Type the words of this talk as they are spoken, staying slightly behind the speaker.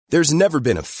There's never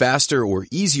been a faster or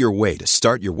easier way to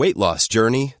start your weight loss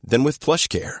journey than with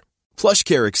PlushCare.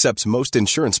 PlushCare accepts most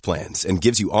insurance plans and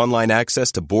gives you online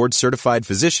access to board-certified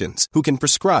physicians who can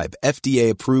prescribe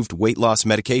FDA-approved weight loss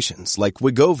medications like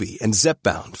Wegovy and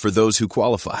Zepbound for those who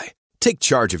qualify. Take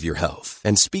charge of your health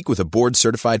and speak with a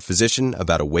board-certified physician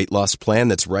about a weight loss plan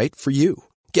that's right for you.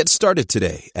 Get started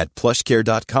today at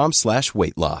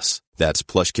plushcare.com/weightloss. That's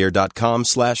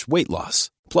plushcare.com/weightloss.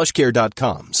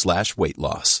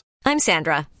 plushcare.com/weightloss. I'm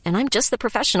Sandra, and I'm just the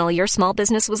professional your small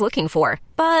business was looking for.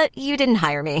 But you didn't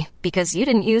hire me because you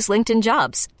didn't use LinkedIn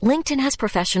Jobs. LinkedIn has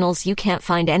professionals you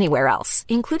can't find anywhere else,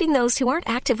 including those who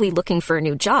aren't actively looking for a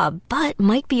new job, but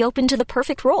might be open to the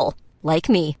perfect role,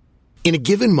 like me. In a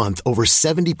given month, over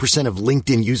 70% of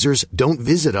LinkedIn users don't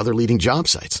visit other leading job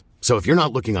sites. So if you're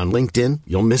not looking on LinkedIn,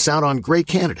 you'll miss out on great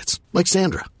candidates, like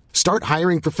Sandra. Start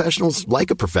hiring professionals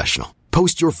like a professional.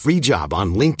 Post your free job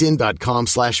on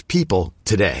linkedin.com/people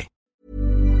today.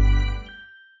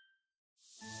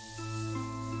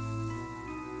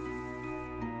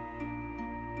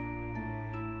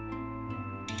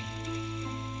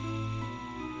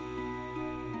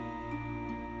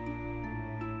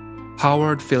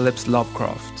 Howard Phillips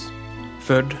Lovecraft,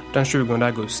 född den 20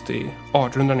 augusti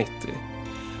 1890,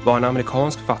 var en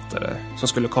amerikansk författare som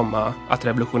skulle komma att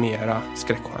revolutionera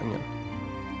skräckgenren.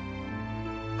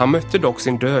 Han mötte dock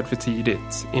sin död för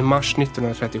tidigt i mars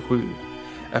 1937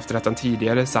 efter att han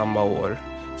tidigare samma år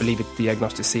blivit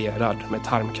diagnostiserad med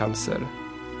tarmcancer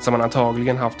som han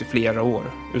antagligen haft i flera år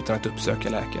utan att uppsöka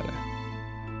läkare.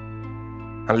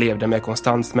 Han levde med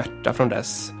konstant smärta från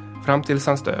dess fram till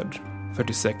hans död,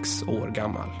 46 år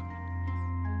gammal.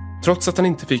 Trots att han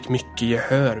inte fick mycket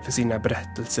gehör för sina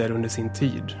berättelser under sin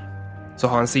tid så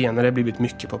har han senare blivit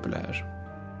mycket populär.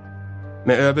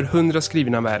 Med över 100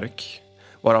 skrivna verk,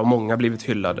 varav många blivit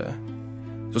hyllade,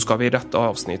 så ska vi i detta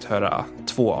avsnitt höra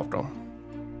 2 av dem.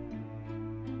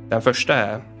 Den första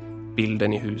är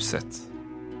Bilden i huset,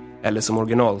 eller som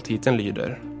originaltiteln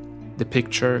lyder, The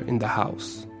Picture in the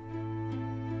House.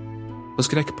 På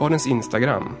Skräckpoddens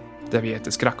Instagram, där vi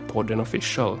heter Skräckpodden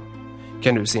Official,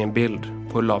 kan du se en bild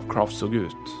på hur Lovecraft såg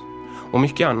ut och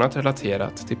mycket annat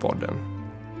relaterat till podden.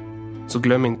 Så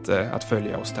glöm inte att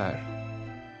följa oss där.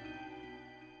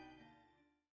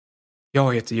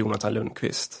 Jag heter Jonathan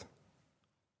Lundqvist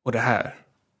och det här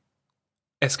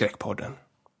är Skräckpodden.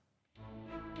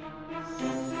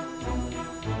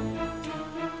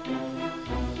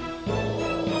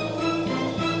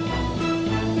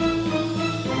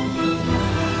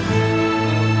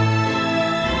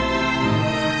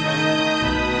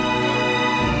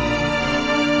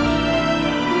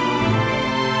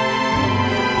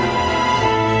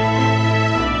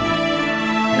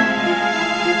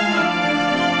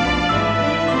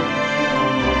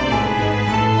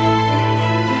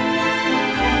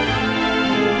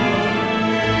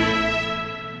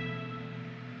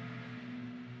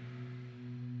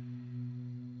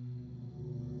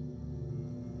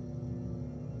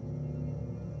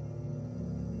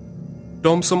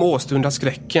 De som åstundar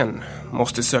skräcken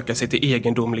måste söka sig till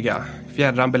egendomliga,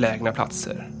 fjärran belägna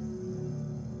platser.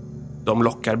 De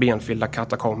lockar benfyllda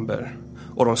katakomber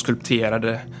och de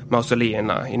skulpterade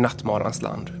mausoleerna i nattmarans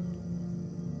land.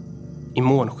 I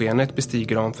månskenet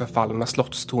bestiger de förfallna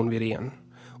slottstorn vid Ren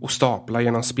och staplar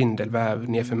genom spindelväv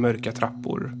nerför mörka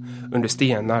trappor under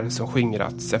stenar som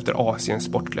skingrats efter Asiens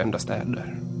bortglömda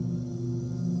städer.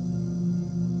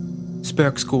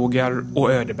 Spökskogar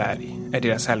och ödeberg är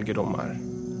deras helgedomar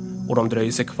och de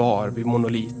dröjer sig kvar vid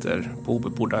monoliter på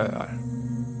obebodda öar.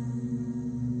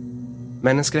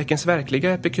 Men en skräckens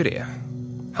verkliga epikure,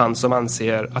 han som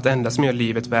anser att det enda som gör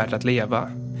livet värt att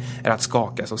leva är att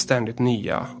skakas av ständigt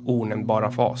nya,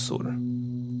 onämnbara fasor.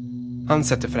 Han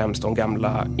sätter främst de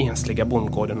gamla, ensliga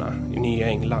bondgårdarna i Nya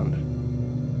England.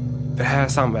 För här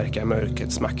samverkar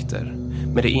mörkrets makter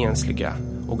med det ensliga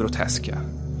och groteska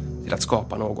till att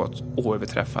skapa något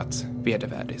oöverträffat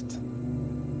vedervärdigt.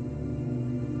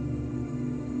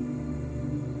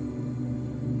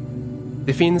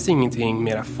 Det finns ingenting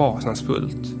mer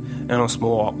fasansfullt än de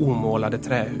små omålade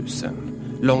trähusen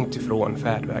långt ifrån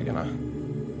färdvägarna.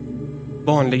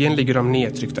 Vanligen ligger de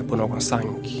nedtryckta på någon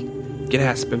sank,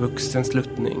 gräsbevuxen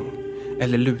sluttning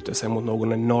eller lutar sig mot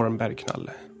någon enorm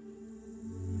bergknalle.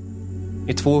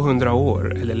 I 200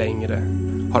 år eller längre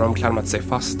har de klamrat sig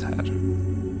fast här,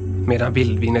 medan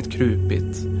vildvinet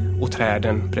krupit och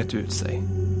träden brett ut sig.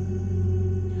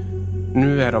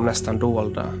 Nu är de nästan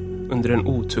dolda under en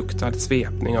otuktad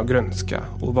svepning av grönska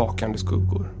och vakande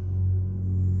skuggor.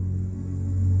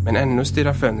 Men ännu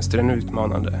stirrar fönstren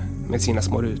utmanande med sina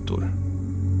små rutor.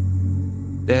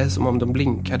 Det är som om de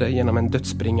blinkade genom en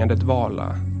dödsbringande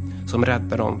dvala som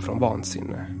räddar dem från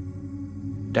vansinne.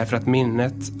 Därför att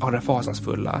minnet av det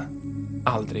fasansfulla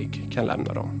aldrig kan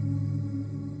lämna dem.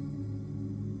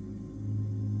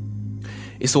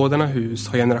 I sådana hus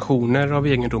har generationer av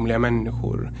egendomliga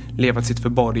människor levat sitt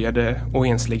förborgade och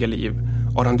ensliga liv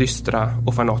av den dystra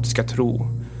och fanatiska tro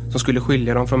som skulle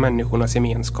skilja dem från människornas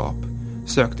gemenskap,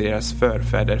 sökte deras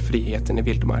förfäder friheten i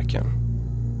vildmarken.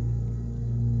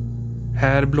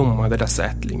 Här blommade dessa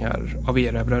ättlingar av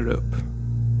erövrare upp.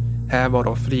 Här var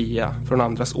de fria från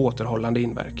andras återhållande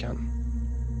inverkan.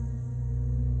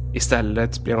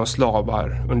 Istället blev de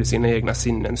slavar under sina egna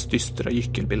sinnens dystra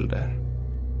gyckelbilder.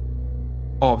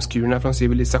 Avskurna från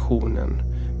civilisationen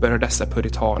började dessa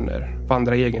puritaner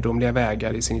vandra egendomliga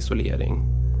vägar i sin isolering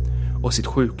och sitt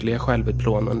sjukliga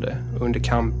självutplånande under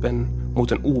kampen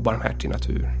mot en obarmhärtig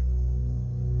natur.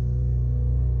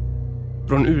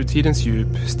 Från urtidens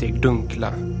djup steg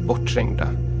dunkla, bortträngda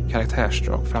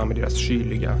karaktärsdrag fram i deras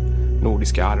kyliga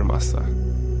nordiska arvmassa.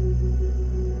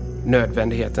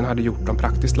 Nödvändigheten hade gjort dem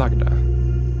praktiskt lagda,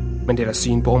 men deras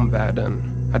syn på omvärlden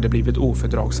hade blivit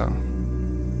ofördragsam.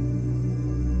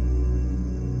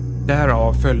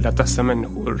 Därav följde att dessa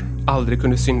människor aldrig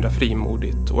kunde synda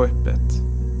frimodigt och öppet.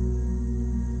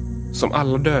 Som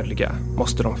alla dödliga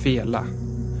måste de fela,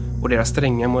 och deras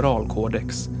stränga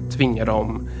moralkodex tvingar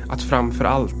dem att framför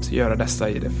allt göra dessa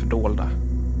i det fördolda.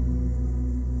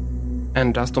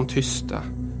 Endast de tysta,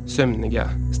 sömniga,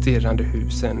 stirrande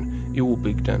husen i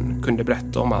obygden kunde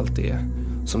berätta om allt det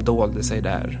som dolde sig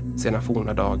där sedan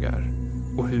forna dagar,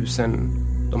 och husen,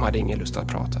 de hade ingen lust att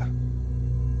prata.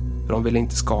 För de ville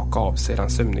inte skaka av sig den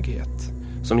sömnighet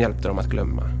som hjälpte dem att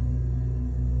glömma.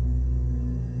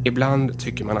 Ibland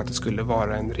tycker man att det skulle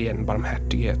vara en ren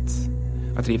barmhärtighet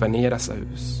att riva ner dessa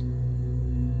hus.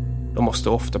 De måste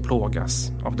ofta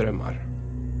plågas av drömmar.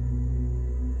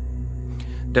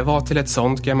 Det var till ett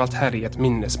sånt gammalt härjet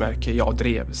minnesmärke jag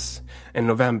drevs en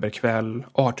novemberkväll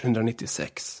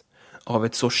 1896 av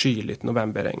ett så kyligt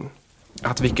novemberregn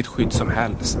att vilket skydd som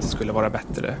helst skulle vara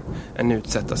bättre än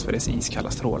utsättas för dess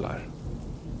iskalla strålar.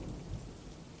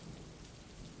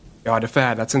 Jag hade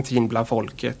färdats en tid bland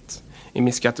folket i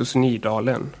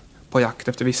Miskattuos-Nydalen på jakt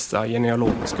efter vissa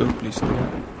genealogiska upplysningar,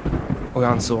 och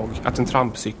jag ansåg att en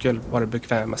trampcykel var det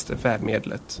bekvämaste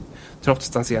färdmedlet trots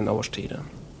den sena årstiden.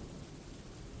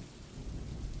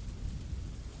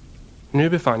 Nu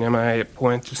befann jag mig på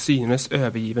en till synes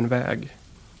övergiven väg,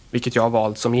 vilket jag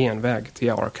valt som genväg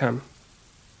till Arkham,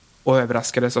 och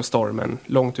överraskades av stormen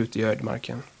långt ut i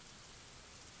ödemarken.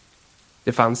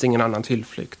 Det fanns ingen annan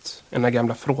tillflykt än en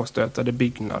gamla fråstötade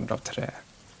byggnad av trä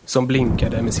som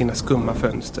blinkade med sina skumma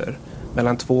fönster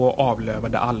mellan två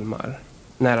avlövade almar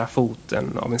nära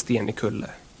foten av en stenig kulle.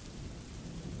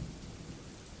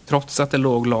 Trots att det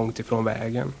låg långt ifrån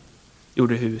vägen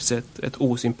gjorde huset ett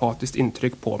osympatiskt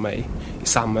intryck på mig i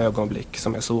samma ögonblick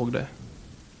som jag såg det.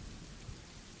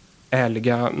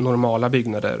 Ärliga, normala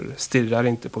byggnader stirrar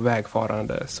inte på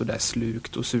vägfarande så där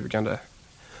slukt och sugande,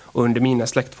 och under mina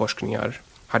släktforskningar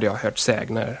hade jag hört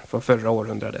sägner från förra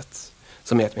århundradet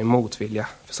som gett mig motvilja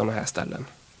för sådana här ställen.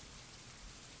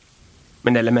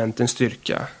 Men elementens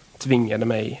styrka tvingade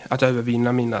mig att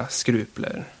övervinna mina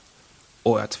skrupler,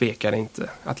 och jag tvekade inte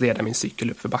att leda min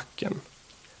cykel upp för backen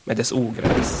med dess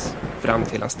ogräs fram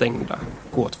till den stängda,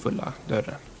 gåtfulla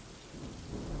dörren.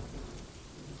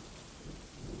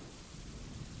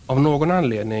 Av någon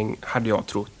anledning hade jag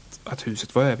trott att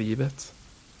huset var övergivet.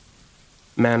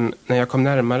 Men när jag kom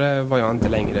närmare var jag inte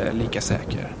längre lika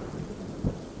säker.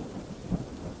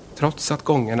 Trots att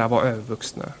gångarna var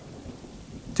övervuxna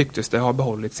tycktes det ha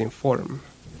behållit sin form,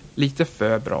 lite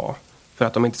för bra för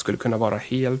att de inte skulle kunna vara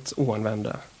helt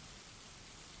oanvända.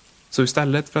 Så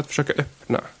istället för att försöka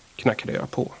öppna knackade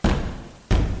jag på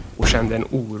och kände en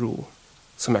oro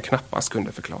som jag knappast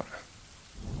kunde förklara.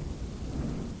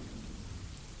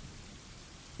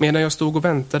 Medan jag stod och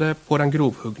väntade på den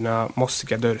grovhuggna,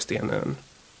 mossiga dörrstenen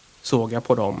såg jag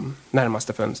på de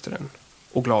närmaste fönstren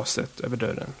och glaset över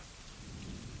dörren.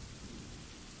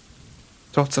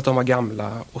 Trots att de var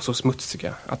gamla och så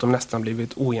smutsiga att de nästan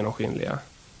blivit ogenomskinliga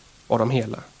var de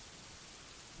hela.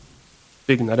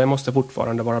 Byggnaden måste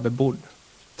fortfarande vara bebodd,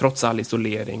 trots all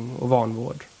isolering och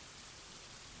vanvård.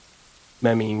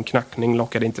 Men min knackning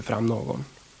lockade inte fram någon.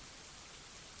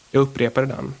 Jag upprepade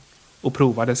den och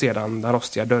provade sedan den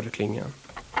rostiga dörrklingen.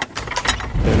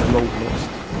 Den var olåst.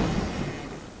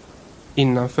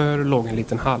 Innanför låg en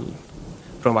liten hall,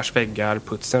 från vars väggar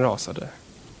putsen rasade.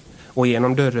 Och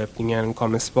genom dörröppningen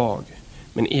kom en svag,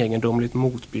 men egendomligt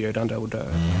motbjudande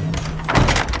odör.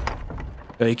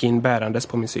 Jag gick in bärandes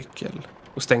på min cykel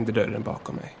och stängde dörren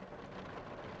bakom mig.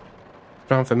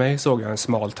 Framför mig såg jag en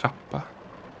smal trappa.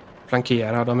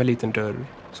 flankerad av en liten dörr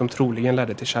som troligen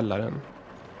ledde till källaren,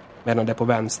 medan det på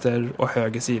vänster och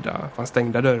höger sida fanns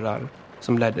stängda dörrar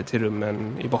som ledde till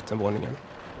rummen i bottenvåningen.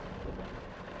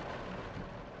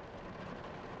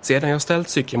 Sedan jag ställt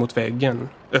cykeln mot väggen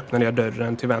öppnade jag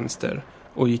dörren till vänster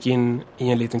och gick in i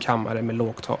en liten kammare med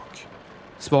lågt tak,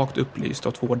 svagt upplyst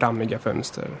av 2 dammiga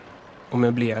fönster och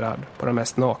möblerad på de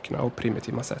mest nakna och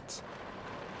primitiva sätt.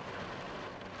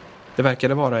 Det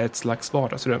verkade vara ett slags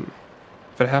vardagsrum,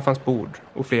 för här fanns bord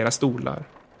och flera stolar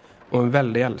och en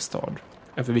väldig eldstad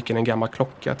över vilken en gammal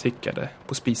klocka tickade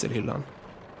på spiselhyllan.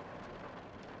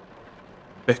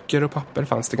 Böcker och papper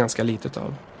fanns det ganska litet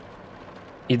av.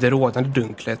 I det rådande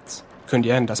dunklet kunde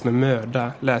jag endast med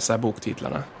möda läsa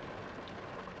boktitlarna.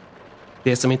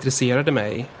 Det som intresserade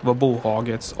mig var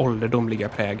bohagets ålderdomliga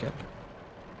prägel.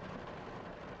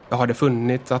 Jag hade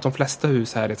funnit att de flesta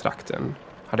hus här i trakten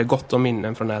hade gott om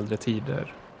minnen från äldre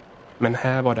tider. Men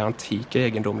här var det antika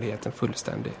egendomligheten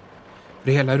fullständig. För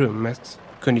i hela rummet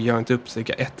kunde jag inte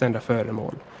upptäcka ett enda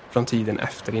föremål från tiden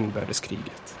efter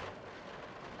inbördeskriget.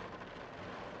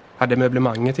 Hade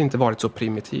möblemanget inte varit så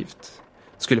primitivt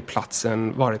skulle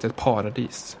platsen varit ett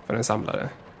paradis för en samlare.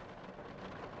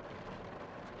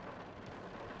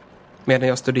 Medan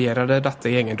jag studerade detta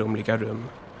egendomliga rum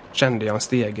kände jag en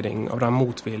stegring av den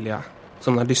motvilja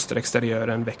som den dystra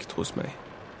exteriören väckt hos mig.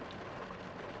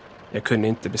 Jag kunde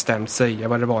inte bestämt säga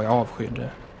vad det var jag avskydde,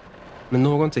 men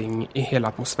någonting i hela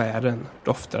atmosfären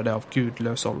doftade av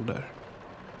gudlös ålder,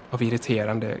 av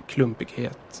irriterande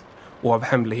klumpighet och av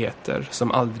hemligheter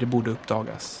som aldrig borde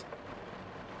uppdagas.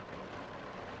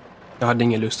 Jag hade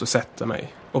ingen lust att sätta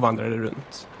mig och vandrade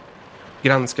runt.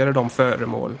 Granskade de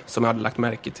föremål som jag hade lagt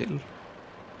märke till.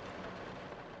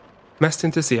 Mest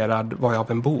intresserad var jag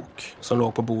av en bok som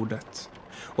låg på bordet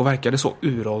och verkade så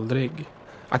uråldrig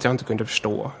att jag inte kunde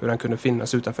förstå hur den kunde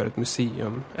finnas utanför ett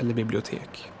museum eller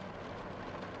bibliotek.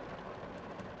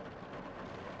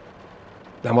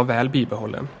 Den var väl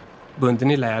bibehållen,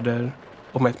 bunden i läder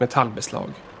och med ett metallbeslag.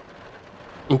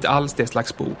 Inte alls det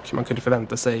slags bok man kunde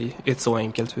förvänta sig i ett så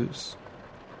enkelt hus.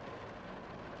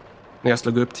 När jag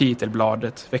slog upp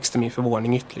titelbladet växte min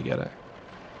förvåning ytterligare,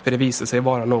 för det visade sig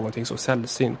vara någonting så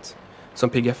sällsynt som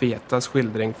Pigafettas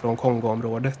skildring från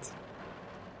Kongoområdet.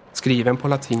 Skriven på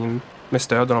latin med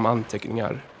stöd av de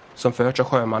anteckningar som förts av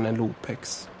sjömannen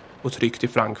Lopex och tryckt i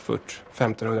Frankfurt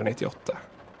 1598.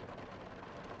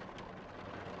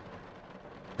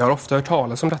 Jag har ofta hört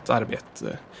talas om detta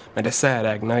arbete med dess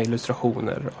särägna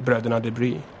illustrationer av bröderna de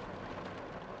Bry.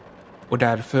 Och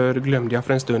därför glömde jag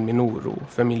för en stund min oro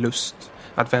för min lust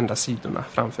att vända sidorna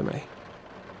framför mig.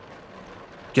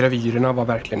 Gravyrerna var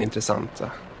verkligen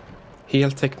intressanta,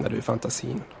 helt tecknade ur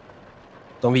fantasin.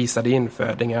 De visade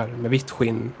infödingar med vitt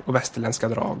skinn och västerländska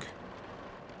drag.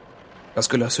 Jag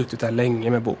skulle ha suttit där länge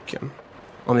med boken,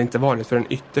 om det inte varit för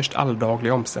en ytterst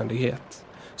alldaglig omständighet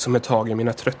som ett tag i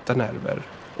mina trötta nerver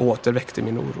och återväckte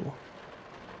min oro.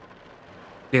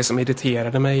 Det som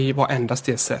irriterade mig var endast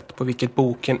det sätt på vilket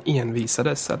boken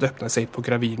envisades att öppna sig på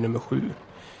gravyr nummer 7,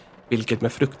 vilket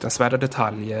med fruktansvärda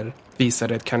detaljer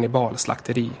visade ett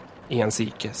kannibalslakteri i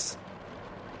Ansikes.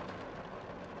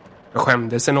 Jag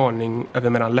skämdes en aning över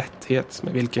medan lätthet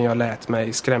med vilken jag lät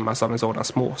mig skrämmas av en sådan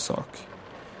småsak.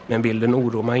 Men bilden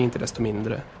oroade mig inte desto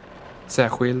mindre,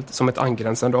 särskilt som ett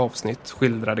angränsande avsnitt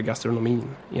skildrade gastronomin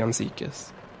i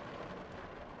Ansikes.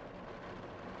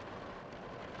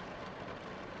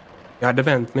 Jag hade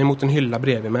vänt mig mot en hylla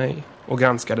bredvid mig och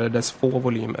granskade dess få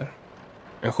volymer.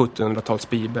 En 1700-tals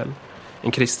bibel,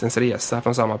 en kristens resa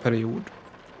från samma period,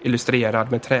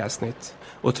 illustrerad med träsnitt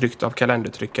och tryckt av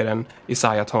kalendertryckaren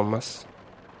Isaiah Thomas.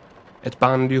 Ett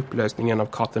band i upplösningen av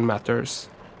Cotton Matters,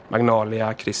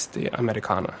 Magnalia Christi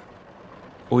Americana.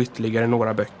 Och ytterligare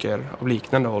några böcker av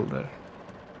liknande ålder.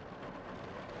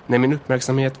 När min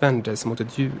uppmärksamhet vändes mot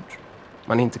ett ljud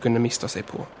man inte kunde mista sig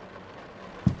på.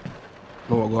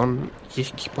 Någon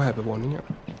gick på övervåningen.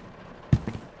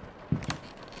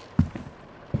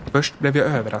 Först blev jag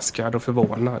överraskad och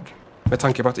förvånad med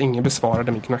tanke på att ingen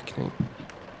besvarade min knackning.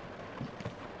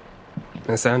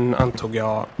 Men sen antog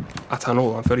jag att han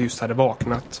ovanför just hade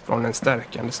vaknat från en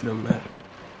stärkande slummer.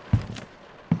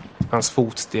 Hans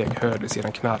fotsteg hördes i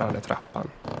den knarrande trappan.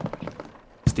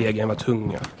 Stegen var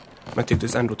tunga, men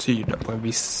tycktes ändå tyda på en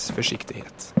viss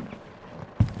försiktighet.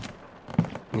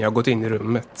 När jag gått in i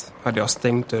rummet hade jag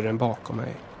stängt dörren bakom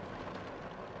mig.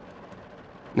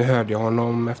 Nu hörde jag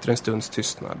honom efter en stunds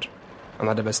tystnad. Han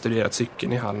hade väl studerat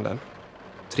cykeln i handen,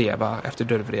 treva efter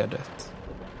dörrvredet,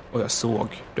 och jag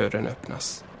såg dörren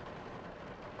öppnas.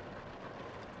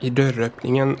 I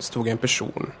dörröppningen stod en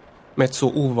person med ett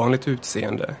så ovanligt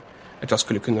utseende att jag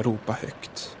skulle kunna ropa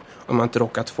högt om jag inte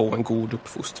råkat få en god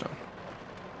uppfostran.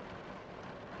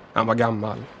 Han var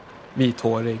gammal,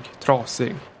 vithårig,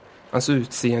 trasig. Hans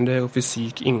utseende och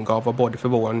fysik ingav av både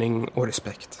förvåning och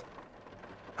respekt.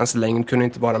 Hans längd kunde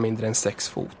inte vara mindre än 6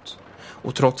 fot.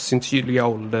 Och trots sin tydliga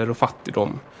ålder och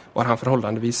fattigdom var han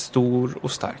förhållandevis stor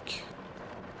och stark.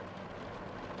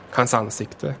 Hans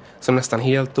ansikte, som nästan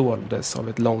helt doldes av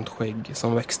ett långt skägg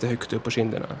som växte högt upp på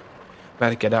kinderna,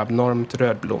 verkade abnormt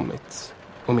rödblommigt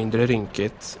och mindre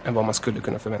rynkigt än vad man skulle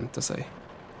kunna förvänta sig.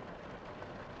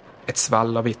 Ett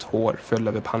svall av vitt hår föll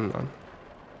över pannan.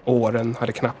 Åren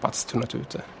hade knappast tunnat ut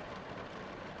det.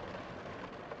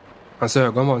 Hans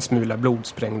ögon var en smula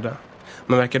blodsprängda,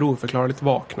 men verkade oförklarligt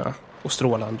vakna och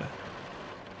strålande.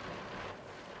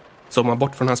 Såg man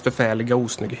bort från hans förfärliga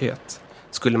osnygghet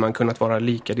skulle man kunnat vara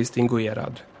lika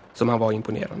distinguerad som han var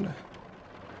imponerande.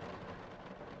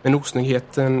 Men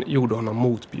osnyggheten gjorde honom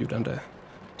motbjudande,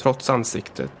 trots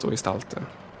ansiktet och gestalten.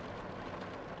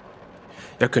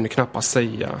 Jag kunde knappast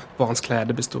säga vad hans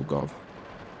kläder bestod av.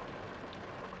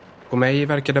 På mig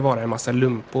verkade det vara en massa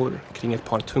lumpor kring ett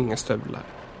par tunga stövlar,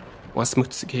 och hans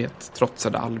smutsighet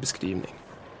trotsade all beskrivning.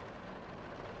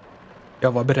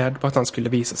 Jag var beredd på att han skulle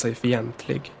visa sig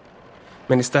fientlig,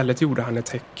 men istället gjorde han ett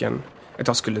tecken att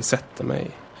jag skulle sätta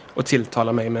mig och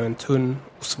tilltala mig med en tunn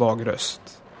och svag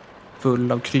röst,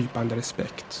 full av krypande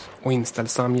respekt och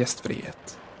inställsam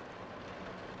gästfrihet.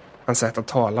 Hans sätt att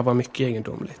tala var mycket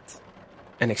egendomligt.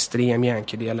 En extrem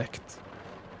Yankee-dialekt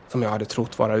som jag hade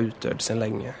trott vara utdöd sedan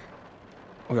länge.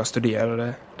 Och jag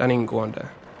studerade den ingående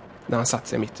när han satt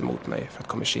sig mitt emot mig för att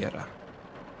konversera.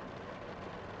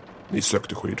 Ni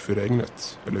sökte skydd för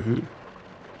regnet, eller hur?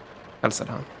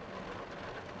 Hälsade han.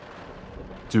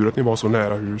 Tur att ni var så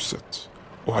nära huset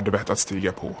och hade vett att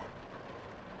stiga på.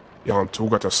 Jag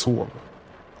antog att jag sov,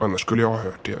 annars skulle jag ha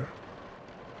hört er.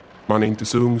 Man är inte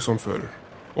så ung som förr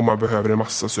och man behöver en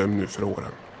massa sömn nu för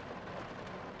åren.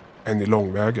 Är ni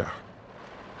långväga?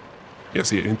 Jag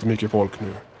ser inte mycket folk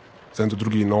nu, sen du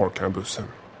drog in Arkham-bussen.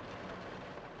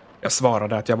 Jag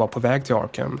svarade att jag var på väg till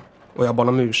Arkham och jag bad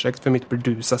om ursäkt för mitt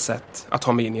burdusa sätt att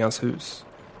ta mig in i hans hus.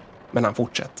 Men han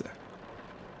fortsatte.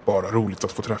 Bara roligt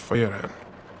att få träffa er här.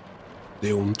 Det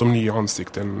är ont om nya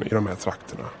ansikten i de här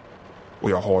trakterna. Och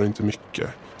jag har inte mycket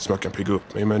som jag kan pigga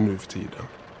upp mig med nu för tiden.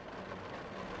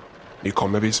 Ni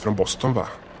kommer visst från Boston, va?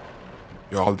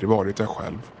 Jag har aldrig varit där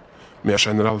själv. Men jag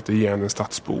känner alltid igen en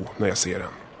stadsbo när jag ser den.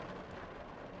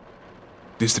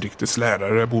 Distriktets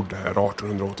lärare bodde här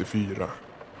 1884.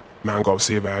 Men han gav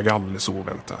sig iväg alldeles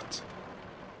oväntat.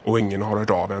 Och ingen har hört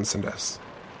av än sedan dess.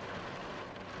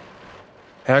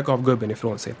 Här gav gubben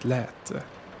ifrån sig ett läte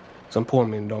som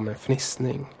påminde om en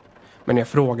fnissning. Men när jag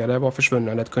frågade vad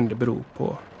försvunnandet kunde bero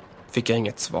på fick jag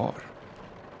inget svar.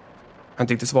 Han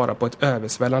tyckte svara på ett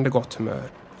översvällande gott humör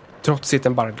trots sitt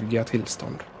embargliga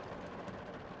tillstånd.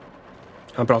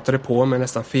 Han pratade på med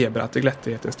nästan feberaktig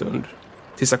glättighet en stund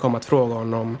tills jag kom att fråga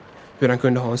honom hur han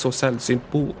kunde ha en så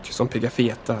sällsynt bok som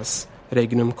Pigafettas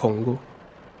Regnum Congo.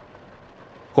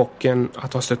 Chocken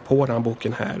att ha stött på den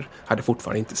boken här hade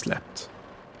fortfarande inte släppt.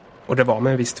 Och det var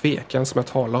med en viss tvekan som jag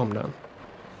talade om den.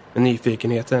 Men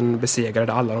nyfikenheten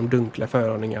besegrade alla de dunkla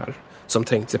föraningar som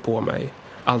trängt sig på mig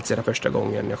allt sedan första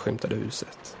gången jag skymtade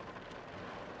huset.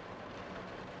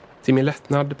 Till min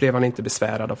lättnad blev han inte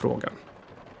besvärad av frågan.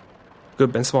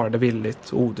 Gubben svarade villigt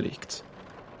och odrikt.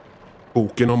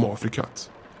 Boken om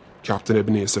Afrikat. Kapten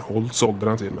Ebenezer Holt sålde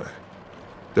den till mig.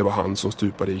 Det var han som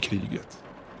stupade i kriget.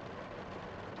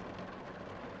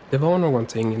 Det var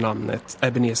någonting i namnet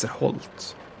Ebenezer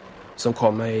Holt som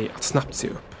kom mig att snabbt se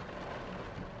upp.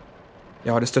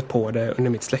 Jag hade stött på det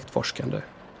under mitt släktforskande,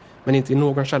 men inte i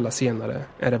någon källa senare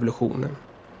än revolutionen.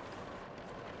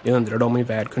 Jag undrade om min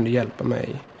värld kunde hjälpa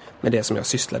mig med det som jag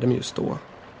sysslade med just då,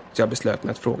 så jag beslöt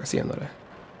mig att fråga senare.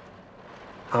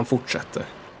 Han fortsatte.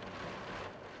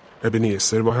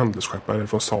 Ebenezer var handelsskeppare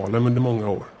från Salem under många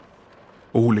år.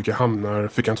 Och olika hamnar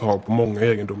fick han tag på många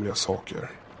egendomliga saker.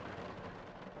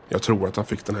 Jag tror att han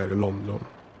fick den här i London.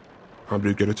 Han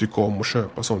brukade tycka om att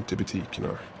köpa sånt i butikerna.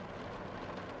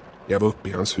 Jag var uppe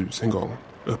i hans hus en gång,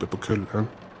 uppe på kullen,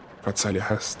 för att sälja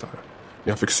hästar,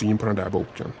 när jag fick syn på den där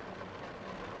boken.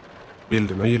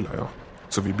 Bilderna gillar jag,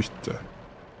 så vi bytte.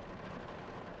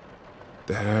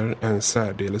 Det här är en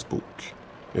särdeles bok.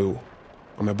 Jo,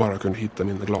 om jag bara kunde hitta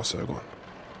mina glasögon.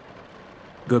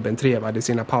 Gubben trevade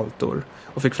sina paltor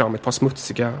och fick fram ett par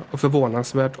smutsiga och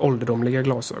förvånansvärt ålderdomliga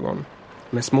glasögon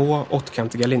med små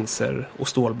åttkantiga linser och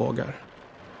stålbågar.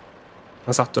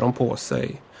 Han satte dem på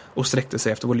sig och sträckte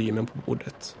sig efter volymen på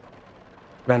bordet.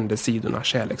 Vände sidorna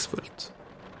kärleksfullt.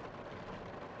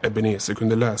 Ebenezer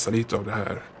kunde läsa lite av det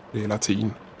här. Det är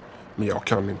latin, men jag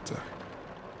kan inte.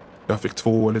 Jag fick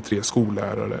 2 eller 3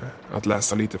 skollärare att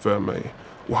läsa lite för mig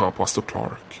och han pastor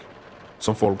Clark,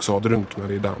 som folk sa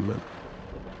drunknade i dammen.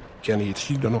 Kan ni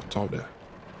tyda något av det?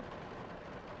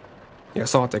 Jag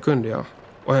sa att det kunde jag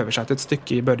och översatte ett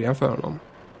stycke i början för honom.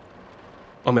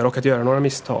 Om jag råkat göra några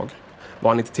misstag var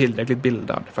han inte tillräckligt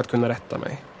bildad för att kunna rätta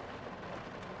mig.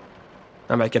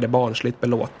 Han verkade barnsligt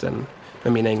belåten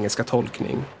med min engelska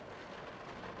tolkning.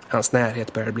 Hans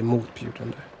närhet började bli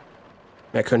motbjudande.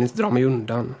 Men jag kunde inte dra mig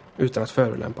undan utan att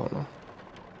förolämpa honom.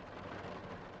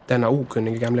 Denna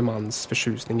okunniga gamle mans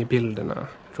förtjusning i bilderna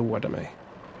roade mig.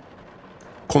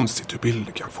 Konstigt hur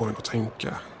bilder kan få en att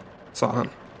tänka, sa han.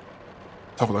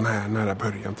 Ta den här nära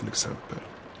början till exempel.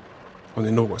 Har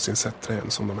ni någonsin sett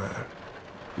träd som de är?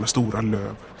 Med stora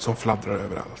löv som fladdrar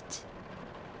överallt.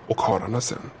 Och karlarna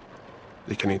sen.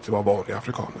 Det kan inte vara vanliga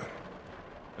afrikaner.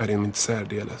 Är de inte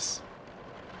särdeles?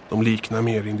 De liknar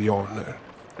mer indianer,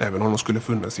 även om de skulle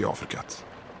funnits i Afrikat.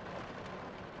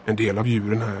 En del av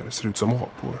djuren här ser ut som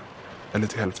apor. Eller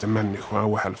till hälften människa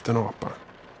och hälften apa.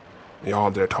 Jag har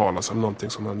aldrig hört talas om någonting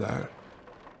som den där.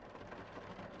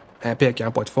 Här pekar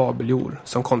han på ett fabeldjur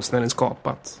som konstnären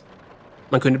skapat.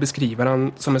 Man kunde beskriva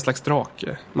den som en slags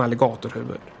drake med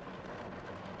alligatorhuvud.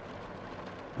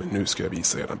 Men nu ska jag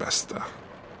visa er den bästa.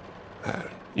 Här,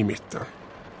 i mitten.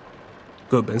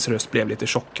 Gubbens röst blev lite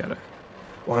tjockare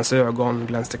och hans ögon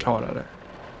glänste klarare.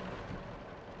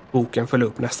 Boken föll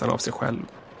upp nästan av sig själv,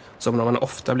 som om han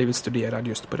ofta blivit studerad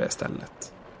just på det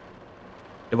stället.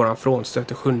 Det var den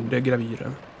frånstötte 7:e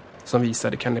gravyren som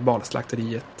visade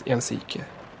kannibalslakteriet i en sike.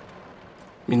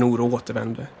 Min oro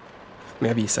återvände, men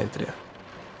jag visade inte det.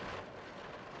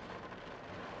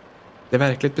 Det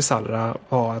verkligt bisarra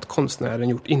var att konstnären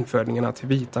gjort infödningarna till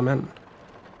vita män.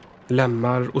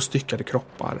 Lämmar och styckade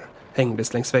kroppar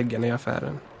hängdes längs väggarna i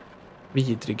affären.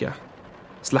 Vidriga.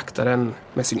 Slaktaren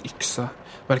med sin yxa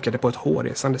verkade på ett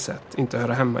hårresande sätt inte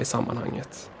höra hemma i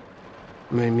sammanhanget.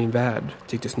 Men min värld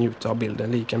tycktes njuta av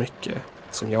bilden lika mycket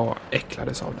som jag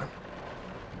äcklades av den.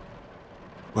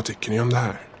 Vad tycker ni om det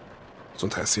här?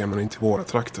 Sånt här ser man inte i våra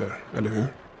trakter, eller hur?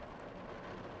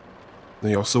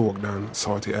 När jag såg den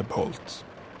sa jag till Ebbholt.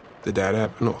 Det där är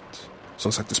även något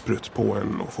som sätter sprutt på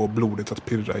en och får blodet att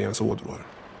pirra i ens ådror.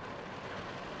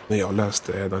 När jag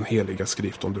läste den heliga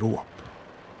skrift om dråp,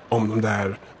 om de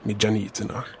där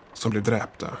midjaniterna som blev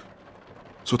dräpta,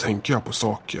 så tänker jag på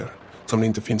saker som det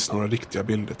inte finns några riktiga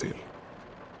bilder till.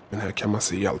 Men här kan man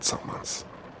se allt sammans.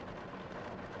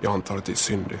 Jag antar att det är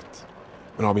syndigt,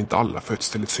 men har vi inte alla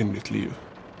fötts till ett syndigt liv?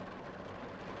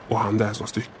 Och han där som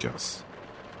styckas,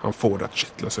 han får det att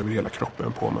kittlas över hela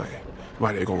kroppen på mig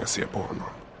varje gång jag ser på honom.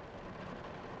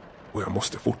 Och jag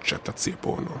måste fortsätta att se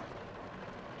på honom.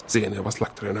 Se när jag var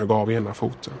slaktaren högg av ena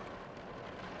foten.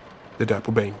 Det där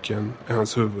på bänken är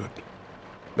hans huvud,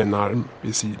 med en arm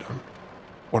vid sidan.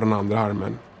 Och den andra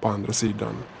armen på andra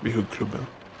sidan vid huggklubben.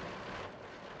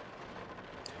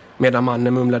 Medan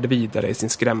mannen mumlade vidare i sin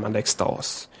skrämmande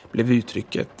extas blev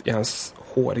uttrycket i hans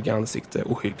håriga ansikte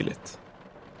ohyggligt.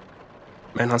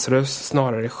 Men hans röst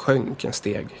snarare sjönk en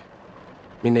steg.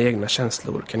 Mina egna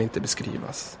känslor kan inte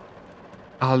beskrivas.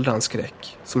 All den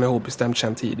skräck som jag obestämt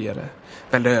känt tidigare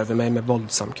vällde över mig med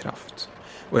våldsam kraft.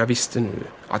 Och jag visste nu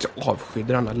att jag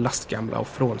avskydde denna lastgamla och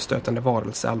frånstötande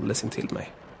varelse alldeles intill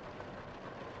mig.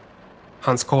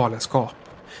 Hans galenskap,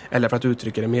 eller för att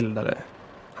uttrycka det mildare,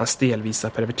 hans stelvisa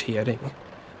pervertering,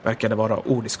 verkade vara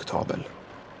odiskutabel.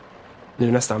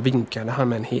 Nu nästan vinkade han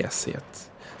med en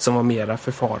heshet som var mera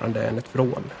förfarande än ett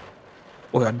vrål.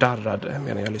 Och jag darrade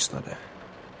medan jag lyssnade.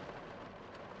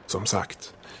 Som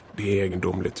sagt, det är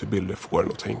egendomligt hur bilder får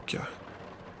en att tänka.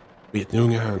 Vet ni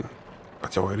unga hän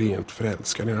att jag är rent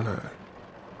förälskad i den här?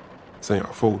 Sen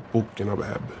jag fått boken av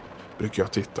Ebb brukar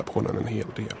jag titta på den en hel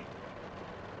del.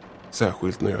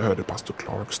 Särskilt när jag hörde pastor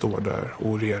Clark stå där och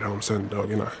orera om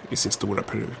söndagarna i sin stora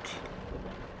peruk.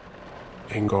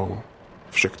 En gång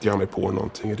försökte jag mig på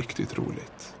någonting riktigt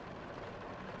roligt.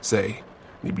 Säg,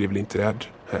 ni blir väl inte rädd,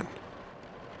 hän?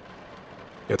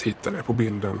 Jag tittade på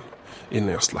bilden innan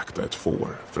jag slaktade ett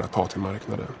får för att ta till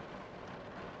marknaden.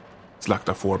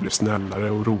 Slakta får blev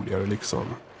snällare och roligare liksom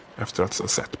efter att ha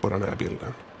sett på den här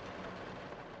bilden.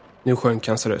 Nu sjönk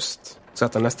hans röst så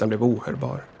att han nästan blev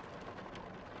ohörbar.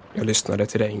 Jag lyssnade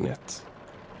till regnet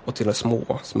och till de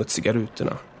små smutsiga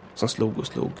rutorna som slog och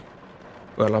slog.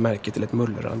 Och jag la märke till ett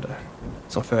mullrande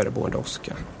som föregående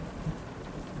åska.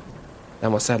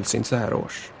 Den var sällsynt så här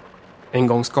års. En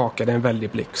gång skakade en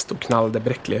väldig blixt och knallade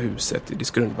bräckliga huset i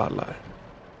dess grundvallar.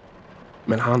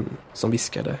 Men han som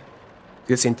viskade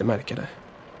tills inte märka det.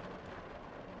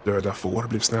 Döda får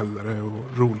blev snällare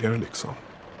och roligare liksom.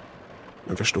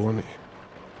 Men förstår ni,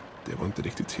 det var inte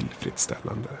riktigt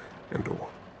tillfredsställande ändå.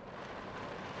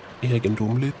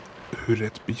 Egendomligt hur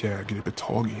ett begär griper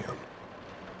tag i en.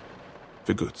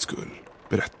 För Guds skull,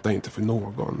 berätta inte för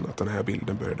någon att den här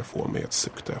bilden började få mig att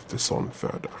sukta efter sån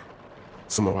föda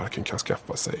som man varken kan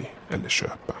skaffa sig eller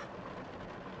köpa.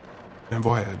 Men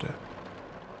vad är det?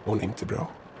 Hon är inte bra.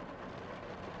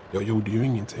 Jag gjorde ju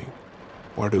ingenting.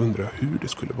 Bara undrar hur det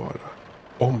skulle vara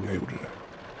om jag gjorde det.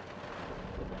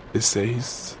 Det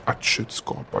sägs att kött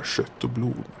skapar kött och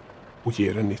blod och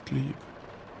ger en nytt liv.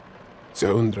 Så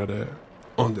jag undrade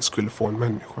om det skulle få en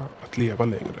människa att leva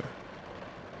längre.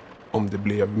 Om det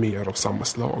blev mer av samma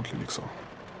slag liksom.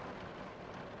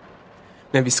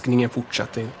 Men viskningen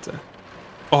fortsatte inte.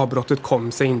 Avbrottet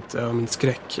kom sig inte av min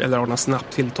skräck eller av den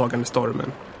snabbt tilltagande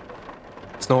stormen.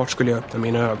 Snart skulle jag öppna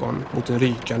mina ögon mot en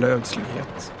rykande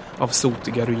ödslighet av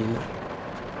sotiga ruiner.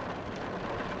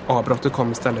 Avbrottet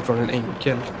kom istället från en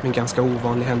enkel men ganska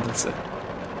ovanlig händelse.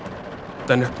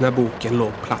 Den öppna boken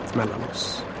låg platt mellan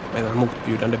oss med den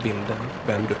motbjudande bilden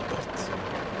vänd uppåt.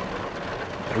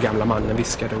 Den gamla mannen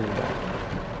viskade orden.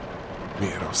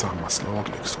 Mer av samma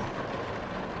slag liksom.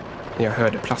 När jag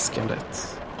hörde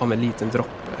plaskandet om en liten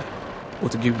droppe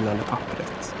åt det gulnande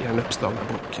pappret i den uppslagna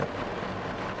boken.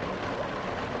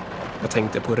 Jag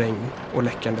tänkte på regn och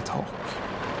läckande tak.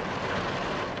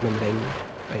 Men regn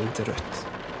är inte rött.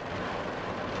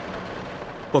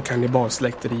 På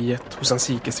kannibalsläkteriet hos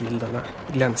ansikesvildarna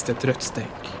glänste ett rött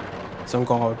stänk som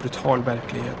gav brutal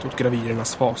verklighet åt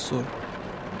gravyrernas fasor.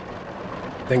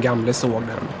 Den gamle såg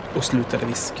den och slutade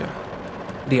viska.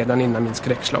 Redan innan min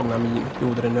skräckslagna min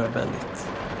gjorde det nödvändigt.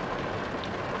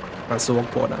 Han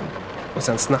såg på den och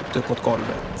sen snabbt upp mot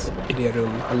golvet i det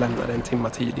rum han lämnade en timma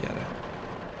tidigare.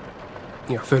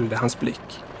 Jag följde hans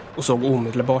blick och såg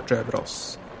omedelbart över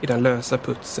oss i den lösa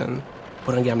putsen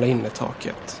på den gamla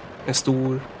innertaket en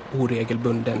stor,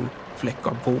 oregelbunden fläck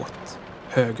av våt,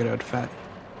 högröd färg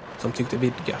som tyckte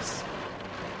vidgas.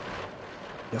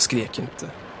 Jag skrek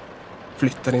inte,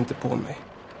 flyttade inte på mig,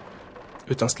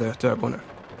 utan slöt ögonen.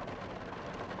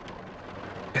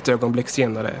 Ett ögonblick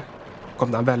senare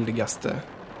kom den väldigaste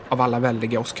av alla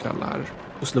väldiga åsknallar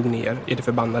och slog ner i det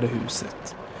förbannade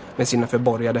huset med sina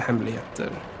förborgade hemligheter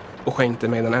och skänkte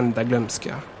mig den enda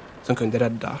glömska som kunde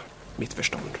rädda mitt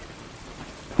förstånd.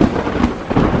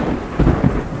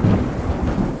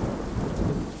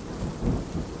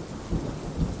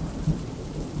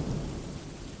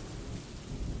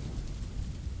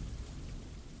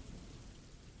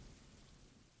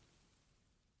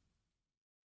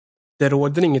 Det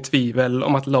råder inget tvivel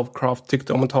om att Lovecraft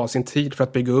tyckte om att ta sin tid för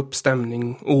att bygga upp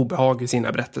stämning och obehag i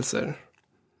sina berättelser.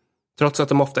 Trots att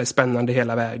de ofta är spännande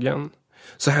hela vägen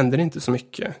så händer det inte så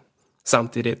mycket,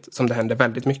 samtidigt som det händer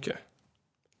väldigt mycket.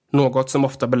 Något som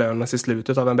ofta belönas i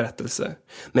slutet av en berättelse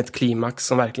med ett klimax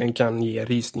som verkligen kan ge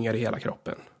rysningar i hela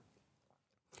kroppen.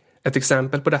 Ett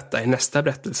exempel på detta är nästa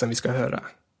berättelse vi ska höra.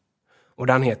 Och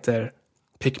den heter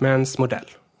Pickmans modell.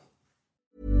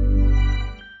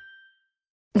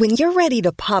 When you're ready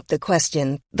to pop the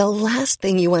question, the last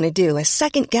thing you want to do is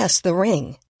second-guess the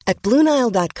ring. At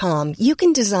BlueNile.com, you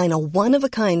can design a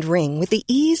one-of-a-kind ring with the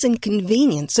ease and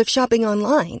convenience of shopping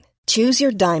online. Choose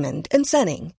your diamond and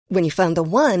setting. When you find the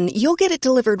one, you'll get it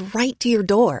delivered right to your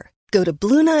door. Go to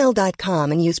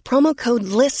BlueNile.com and use promo code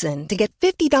LISTEN to get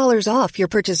 $50 off your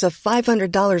purchase of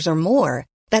 $500 or more.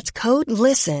 That's code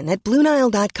LISTEN at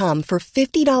BlueNile.com for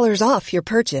 $50 off your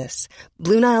purchase.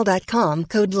 BlueNile.com,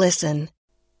 code LISTEN.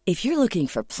 If you're looking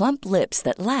for plump lips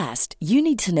that last, you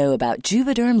need to know about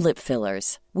Juvederm lip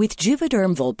fillers. With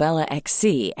Juvederm Volbella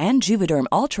XC and Juvederm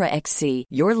Ultra XC,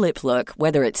 your lip look,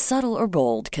 whether it's subtle or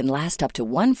bold, can last up to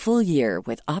 1 full year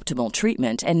with optimal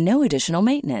treatment and no additional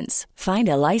maintenance. Find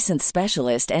a licensed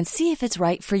specialist and see if it's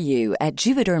right for you at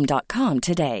Juvederm.com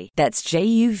today. That's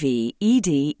JUVEDERM.com.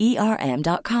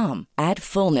 Add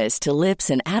fullness to lips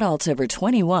in adults over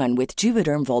 21 with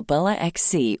Juvederm Volbella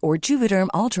XC or Juvederm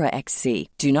Ultra XC.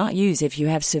 Do not use if you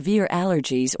have severe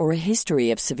allergies or a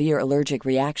history of severe allergic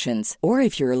reactions, or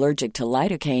if you're allergic to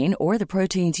lidocaine or the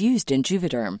proteins used in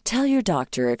Juvederm. Tell your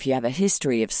doctor if you have a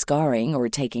history of scarring or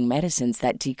taking medicines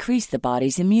that decrease the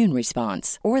body's immune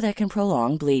response or that can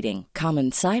prolong bleeding.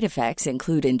 Common side effects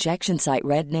include injection site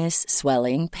redness,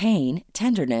 swelling, pain,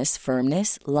 tenderness,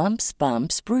 firmness, lumps,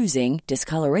 bumps, bruising,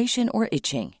 discoloration, or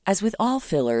itching. As with all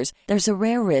fillers, there's a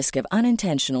rare risk of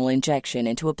unintentional injection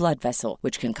into a blood vessel,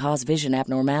 which can cause vision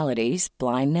abnormalities,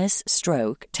 blindness,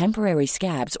 stroke, temporary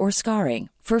scabs, or scarring.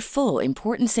 For full,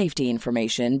 important safety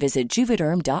information, visit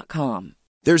Juvederm.com.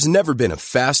 There's never been a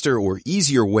faster or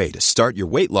easier way to start your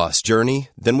weight loss journey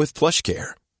than with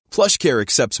PlushCare. PlushCare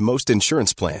accepts most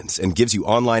insurance plans and gives you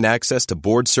online access to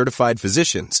board-certified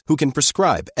physicians who can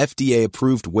prescribe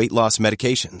FDA-approved weight loss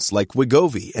medications like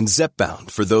Wegovy and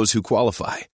Zepbound for those who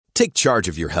qualify. Take charge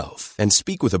of your health and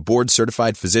speak with a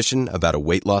board-certified physician about a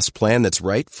weight loss plan that's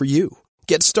right for you.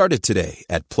 Get started today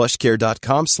at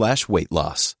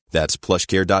plushcare.com/weightloss. That's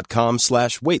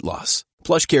plushcare.com/weightloss.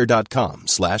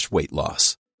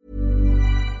 plushcare.com/weightloss.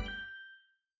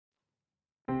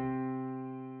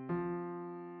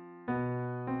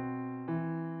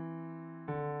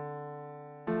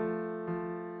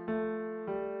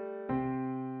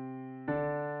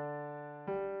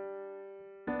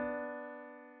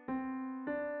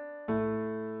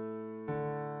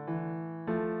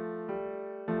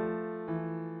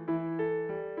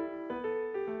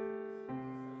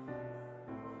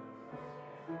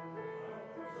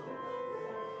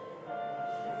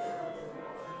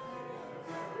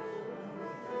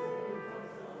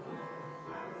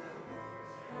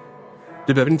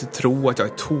 Du behöver inte tro att jag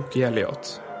är tokig,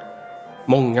 Elliot.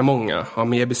 Många har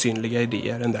mer besynliga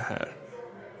idéer än det här.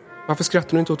 Varför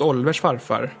skrattar du inte åt Olvers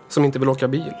farfar som inte vill åka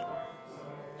bil?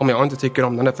 Om jag inte tycker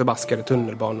om den där förbaskade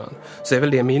tunnelbanan så är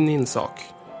väl det min insak.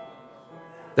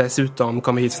 Dessutom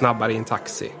kom vi hit snabbare i en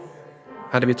taxi.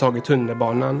 Hade vi tagit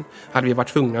tunnelbanan hade vi varit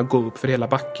tvungna att gå upp för hela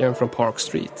backen från Park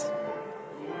Street.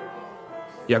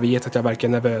 Jag vet att jag verkar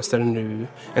nervösare nu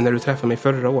än när du träffade mig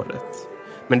förra året.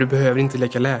 Men du behöver inte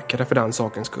leka läkare för den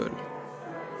sakens skull.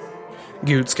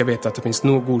 Gud ska veta att det finns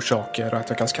nog orsaker och att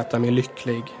jag kan skatta mig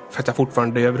lycklig för att jag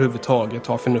fortfarande överhuvudtaget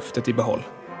har förnuftet i behåll.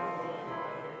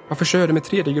 Varför kör du med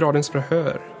 3:e gradens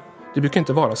förhör? Du brukar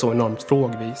inte vara så enormt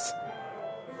frågvis.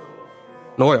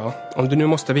 Nåja, om du nu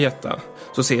måste veta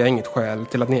så ser jag inget skäl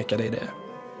till att neka dig det.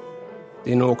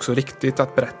 Det är nog också riktigt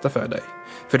att berätta för dig.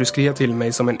 För du skrev till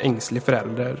mig som en ängslig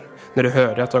förälder när du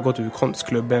hörde att du har gått ur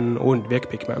konstklubben och undvek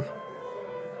Pickman.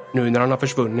 Nu när han har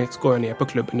försvunnit går jag ner på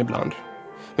klubben ibland.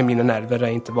 Men mina nerver är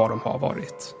inte vad de har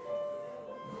varit.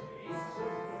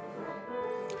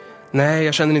 Nej,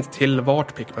 jag känner inte till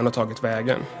vart Pickman har tagit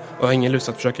vägen. Och har ingen lust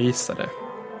att försöka gissa det.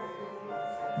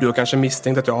 Du har kanske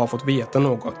misstänkt att jag har fått veta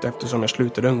något eftersom jag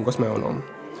slutade umgås med honom.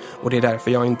 Och det är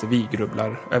därför jag inte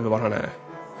vigrubblar över var han är.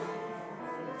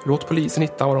 Låt polisen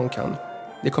hitta vad de kan.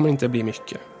 Det kommer inte bli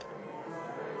mycket.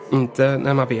 Inte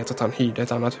när man vet att han hyrde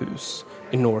ett annat hus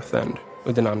i North End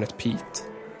under namnet Pete.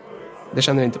 Det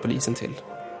känner inte polisen till.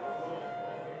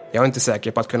 Jag är inte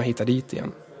säker på att kunna hitta dit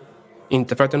igen.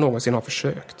 Inte för att jag någonsin har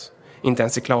försökt. Inte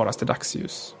ens i klaraste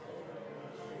dagsljus.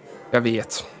 Jag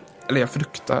vet, eller jag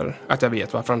fruktar att jag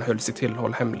vet varför han höll sitt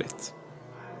tillhåll hemligt.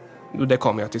 Och det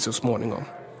kommer jag till så småningom.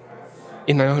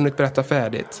 Innan jag hunnit berätta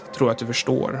färdigt tror jag att du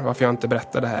förstår varför jag inte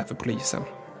berättade det här för polisen.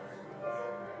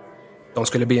 De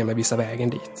skulle be mig visa vägen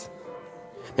dit.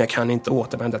 Men jag kan inte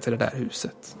återvända till det där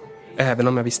huset. Även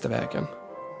om jag visste vägen.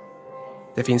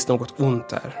 Det finns något ont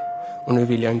där. Och nu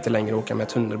vill jag inte längre åka med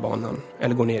tunnelbanan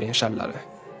eller gå ner i en källare.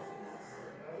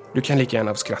 Du kan lika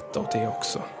gärna skratta åt det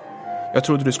också. Jag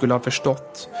trodde du skulle ha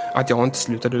förstått att jag inte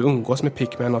slutade umgås med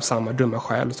Pickman av samma dumma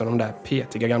skäl som de där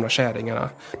petiga gamla kärringarna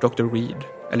Dr. Reed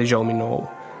eller Joe Minow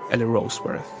eller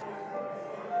Roseworth.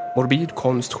 Morbid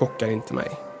konst chockar inte mig.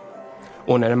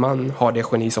 Och när en man har det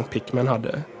geni som Pickman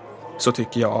hade så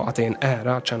tycker jag att det är en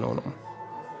ära att känna honom.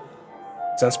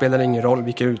 Sen spelar det ingen roll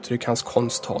vilka uttryck hans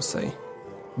konst tar sig.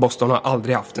 Boston har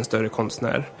aldrig haft en större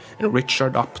konstnär än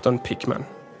Richard Upton Pickman.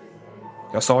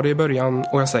 Jag sa det i början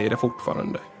och jag säger det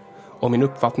fortfarande. Och min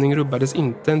uppfattning rubbades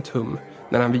inte en tum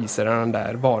när han visade den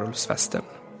där varulvsfesten.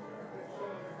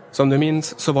 Som du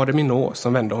minns så var det Minow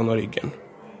som vände honom ryggen.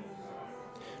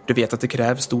 Du vet att det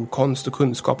krävs stor konst och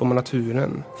kunskap om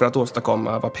naturen för att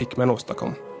åstadkomma vad Pickman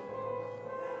åstadkom.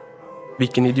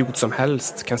 Vilken idiot som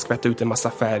helst kan skvätta ut en massa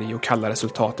färg och kalla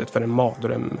resultatet för en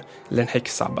mardröm eller en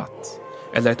häxsabbat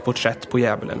eller ett porträtt på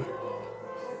djävulen.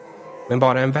 Men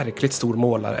bara en verkligt stor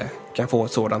målare kan få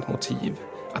ett sådant motiv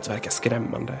att verka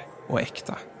skrämmande och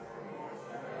äkta.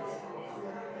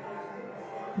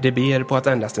 Det ber på att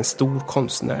endast en stor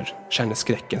konstnär känner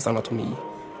skräckens anatomi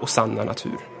och sanna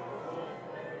natur.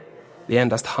 Det är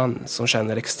endast han som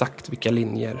känner exakt vilka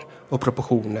linjer och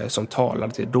proportioner som talar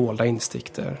till dolda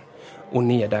instinkter och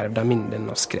nedärvda minnen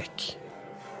av skräck.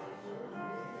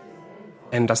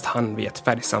 Endast han vet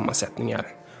färgsammansättningar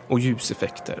och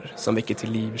ljuseffekter som väcker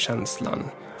till liv känslan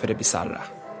för det bizarra.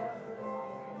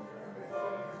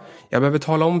 Jag behöver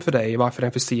tala om för dig varför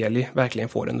en Fuseli verkligen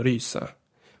får en rysa,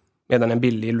 medan en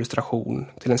billig illustration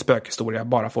till en spökhistoria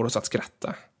bara får oss att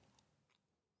skratta.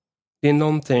 Det är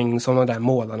någonting som de där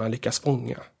målarna lyckas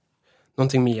fånga.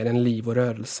 Någonting mer än liv och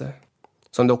rörelse,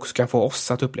 som det också kan få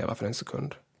oss att uppleva för en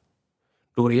sekund.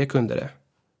 Doré kunde det.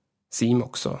 Sim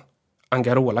också.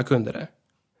 Angarola kunde det.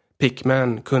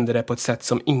 Pickman kunde det på ett sätt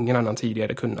som ingen annan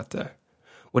tidigare kunnat det.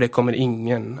 Och det kommer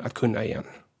ingen att kunna igen.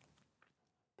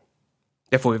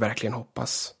 Det får vi verkligen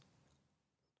hoppas.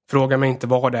 Fråga mig inte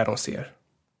vad det är de ser.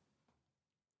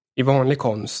 I vanlig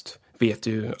konst vet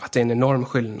du att det är en enorm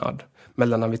skillnad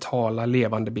mellan en vitala,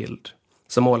 levande bild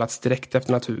som målats direkt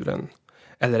efter naturen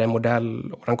eller en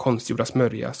modell och den konstgjorda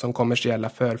smörja som kommersiella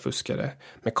förfuskare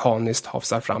mekaniskt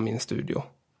hafsar fram i en studio.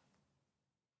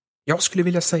 Jag skulle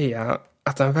vilja säga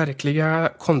att den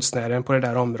verkliga konstnären på det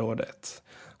där området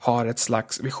har ett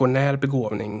slags visionär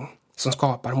begåvning som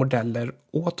skapar modeller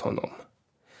åt honom.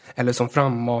 Eller som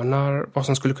frammanar vad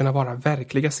som skulle kunna vara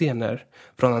verkliga scener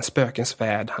från en spökens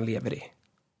värld han lever i.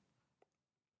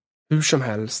 Hur som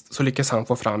helst så lyckas han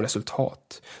få fram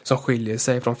resultat som skiljer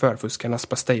sig från förfuskarnas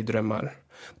pastejdrömmar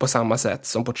på samma sätt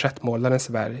som porträttmålarens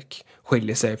verk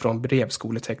skiljer sig från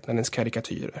brevskoletecknarens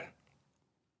karikatyrer.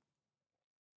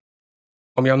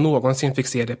 Om jag någonsin fick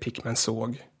se det Pickman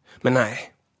såg, men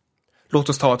nej. Låt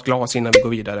oss ta ett glas innan vi går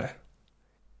vidare.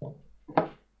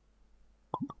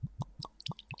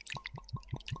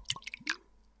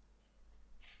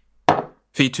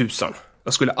 Fy tusan,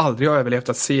 jag skulle aldrig ha överlevt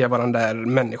att se vad den där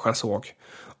människan såg,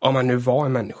 om han nu var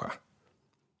en människa.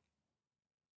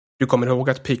 Du kommer ihåg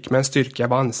att Pickmans styrka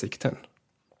var ansikten.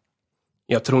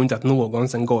 Jag tror inte att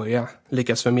någonsin Goya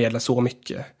lyckas förmedla så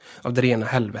mycket av det rena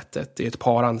helvetet i ett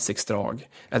par ansiktsdrag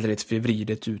eller ett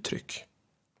förvridet uttryck.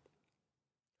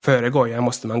 Före Goya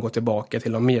måste man gå tillbaka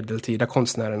till de medeltida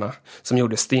konstnärerna som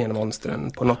gjorde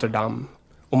stenmonstren på Notre Dame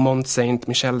och Mont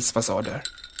Saint-Michels fasader.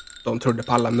 De trodde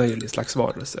på alla möjliga slags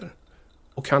varelser.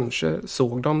 Och kanske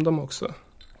såg de dem också.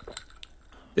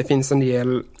 Det finns en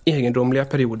del egendomliga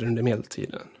perioder under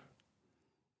medeltiden.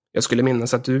 Jag skulle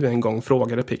minnas att du en gång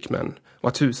frågade Pickman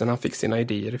vad tusen han fick sina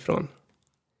idéer ifrån.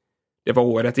 Det var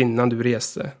året innan du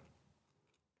reste.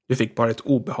 Du fick bara ett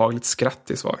obehagligt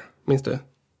skratt i svar, minns du?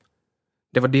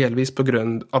 Det var delvis på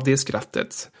grund av det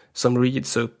skrattet som Reed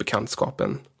sa upp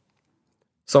bekantskapen.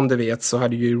 Som du vet så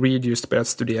hade ju Reed just börjat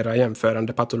studera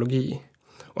jämförande patologi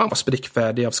och han var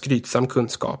sprickfärdig av skrytsam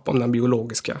kunskap om den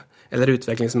biologiska eller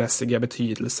utvecklingsmässiga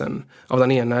betydelsen av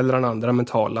den ena eller den andra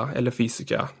mentala eller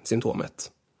fysiska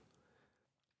symptomet.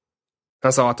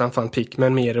 Han sa att han fann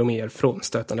Pickman mer och mer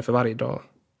frånstötande för varje dag.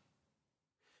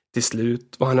 Till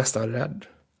slut var han nästan rädd.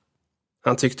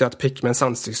 Han tyckte att Pickmans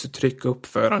ansiktsuttryck och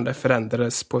uppförande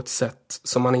förändrades på ett sätt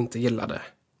som han inte gillade.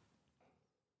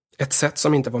 Ett sätt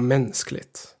som inte var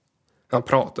mänskligt. Han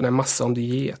pratade en massa om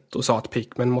diet och sa att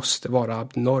Pickman måste vara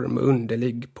abnorm och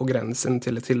underlig på gränsen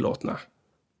till det tillåtna.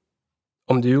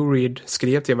 Om du och Reed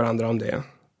skrev till varandra om det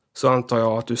så antar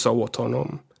jag att du sa åt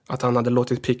honom att han hade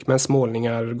låtit Pickmans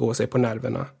målningar gå sig på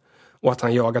nerverna och att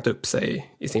han jagat upp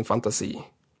sig i sin fantasi.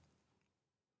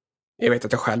 Jag vet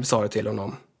att jag själv sa det till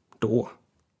honom då.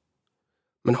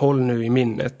 Men håll nu i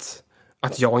minnet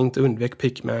att jag inte undvek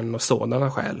Pickman och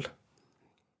sådana skäl.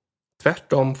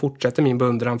 Tvärtom fortsätter min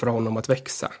beundran för honom att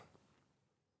växa.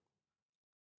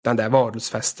 Den där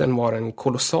varulvsfesten var en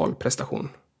kolossal prestation.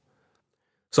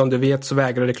 Som du vet så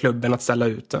vägrade klubben att ställa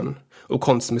ut den och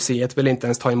konstmuseet ville inte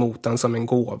ens ta emot den som en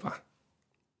gåva.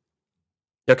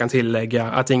 Jag kan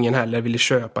tillägga att ingen heller ville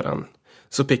köpa den,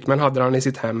 så Pickman hade den i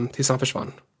sitt hem tills han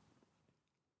försvann.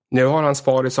 Nu har hans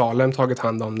far i Salem tagit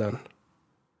hand om den.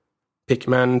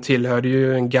 Pickman tillhörde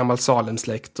ju en gammal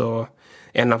Salemsläkt och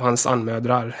en av hans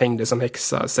anmödrar hängde som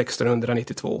häxa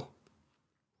 1692.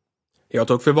 Jag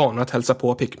tog för vana att hälsa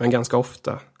på Pickman ganska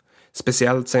ofta,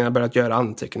 speciellt sedan jag börjat göra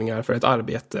anteckningar för ett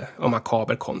arbete om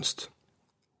makaber konst.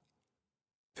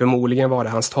 Förmodligen var det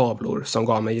hans tavlor som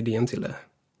gav mig idén till det.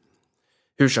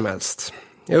 Hur som helst,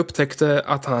 jag upptäckte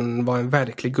att han var en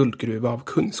verklig guldgruva av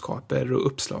kunskaper och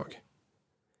uppslag.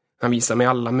 Han visade mig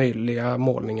alla möjliga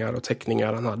målningar och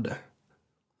teckningar han hade.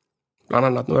 Bland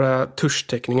annat några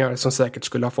tuschteckningar som säkert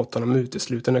skulle ha fått honom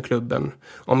utesluten ur klubben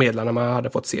om medlemmarna hade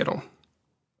fått se dem.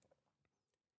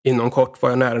 Inom kort var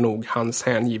jag nära nog hans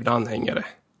hängivna anhängare.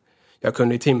 Jag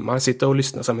kunde i timmar sitta och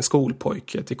lyssna som en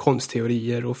skolpojke till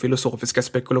konstteorier och filosofiska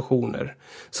spekulationer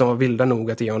som var vilda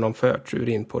nog att ge honom förtur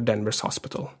in på Denvers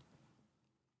Hospital.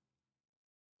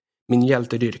 Min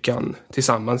hjältedyrkan,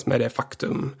 tillsammans med det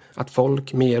faktum att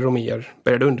folk mer och mer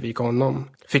började undvika honom,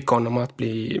 fick honom att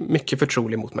bli mycket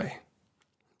förtrolig mot mig.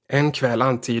 En kväll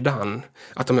antydde han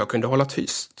att om jag kunde hålla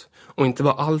tyst och inte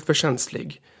vara alltför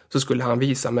känslig så skulle han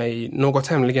visa mig något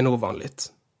tämligen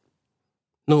ovanligt.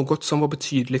 Något som var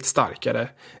betydligt starkare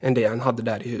än det han hade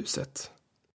där i huset.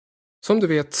 Som du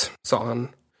vet, sa han,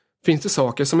 finns det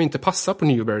saker som inte passar på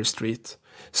Newbury Street.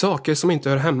 Saker som inte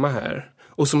hör hemma här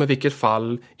och som i vilket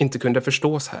fall inte kunde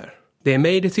förstås här. Det är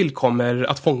mig det tillkommer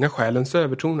att fånga själens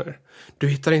övertoner. Du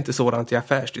hittar inte sådant i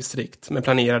affärsdistrikt med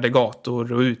planerade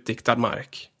gator och utdiktad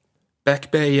mark.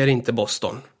 Back Bay är inte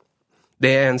Boston.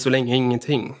 Det är än så länge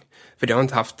ingenting, för det har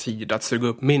inte haft tid att suga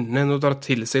upp minnen och dra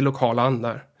till sig lokala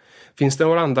andar. Finns det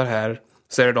några andar här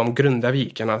så är det de grunda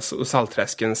vikarnas och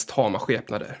saltträskens tama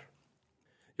skepnader.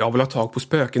 Jag vill ha tag på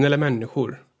spöken eller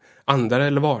människor, andar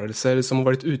eller varelser som har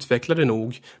varit utvecklade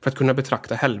nog för att kunna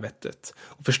betrakta helvetet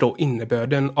och förstå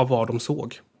innebörden av vad de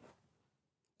såg.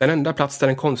 Den enda plats där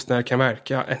en konstnär kan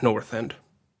verka är North End.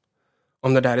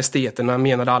 Om de där esteterna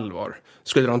menade allvar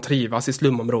skulle de trivas i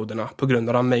slumområdena på grund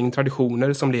av de mängd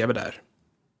traditioner som lever där.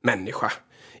 Människa,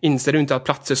 inser du inte att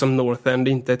platser som North End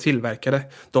inte är tillverkade?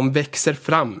 De växer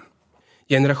fram.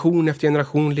 Generation efter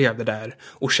generation levde där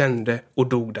och kände och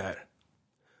dog där.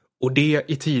 Och det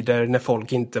i tider när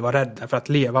folk inte var rädda för att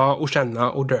leva och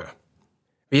känna och dö.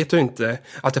 Vet du inte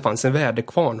att det fanns en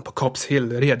väderkvarn på Cops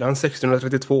Hill redan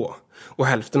 1632 och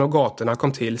hälften av gatorna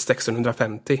kom till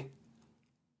 1650?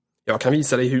 Jag kan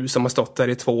visa dig hus som har stått där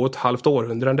i 2,5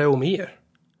 århundrade och mer.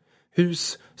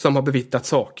 Hus som har bevittnat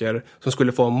saker som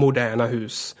skulle få moderna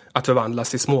hus att förvandlas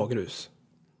till smågrus.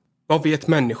 Vad vet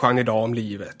människan idag om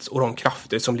livet och de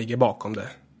krafter som ligger bakom det?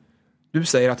 Du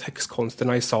säger att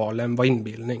häxkonsterna i Salem var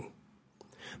inbildning.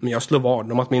 Men jag slår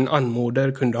vad om att min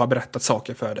anmoder kunde ha berättat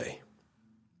saker för dig.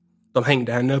 De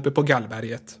hängde henne uppe på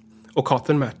Gallberget och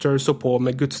Cotton Mather såg på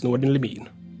med gudsnåden Lemin.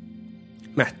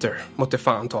 Mather måtte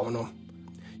fan ta honom.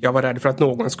 Jag var rädd för att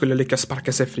någon skulle lyckas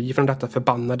sparka sig fri från detta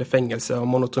förbannade fängelse av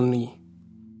monotoni.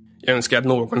 Jag önskar att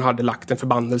någon hade lagt en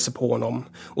förbannelse på honom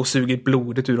och sugit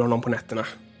blodet ur honom på nätterna.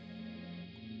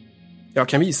 Jag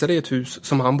kan visa dig ett hus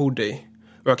som han bodde i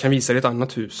och jag kan visa dig ett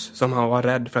annat hus som han var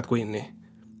rädd för att gå in i.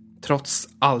 Trots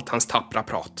allt hans tappra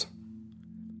prat.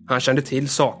 Han kände till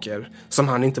saker som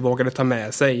han inte vågade ta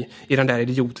med sig i den där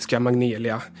idiotiska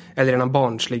Magnelia eller i den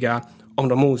barnsliga om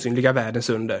de osynliga världens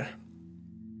under.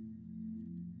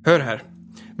 Hör här,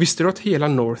 visste du att hela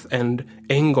North End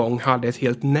en gång hade ett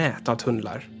helt nät av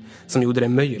tunnlar som gjorde det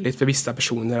möjligt för vissa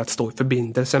personer att stå i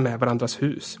förbindelse med varandras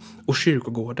hus och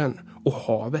kyrkogården och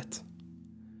havet?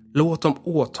 Låt dem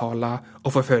åtala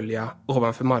och förfölja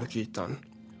ovanför markytan.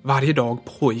 Varje dag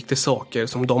pågick det saker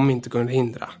som de inte kunde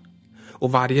hindra.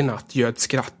 Och varje natt göd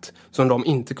skratt som de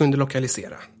inte kunde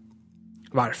lokalisera.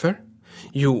 Varför?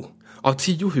 Jo, av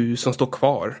 10 hus som står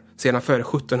kvar sedan före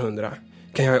 1700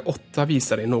 kan jag i 8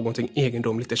 visa dig någonting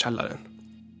egendomligt i källaren.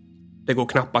 Det går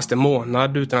knappast en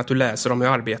månad utan att du läser om hur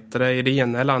arbetare i det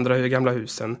ena eller andra gamla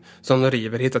husen som de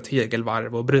river hittar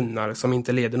tegelvarv och brunnar som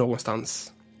inte leder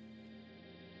någonstans.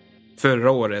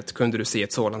 Förra året kunde du se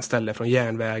ett sådant ställe från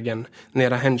järnvägen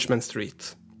nära Henchman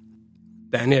Street.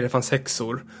 Där nere fanns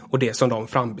häxor och det som de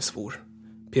frambesvor.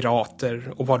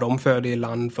 Pirater och vad de förde i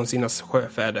land från sina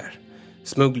sjöfärder.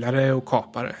 Smugglare och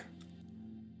kapare.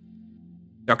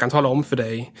 Jag kan tala om för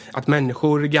dig att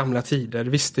människor i gamla tider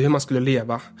visste hur man skulle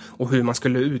leva och hur man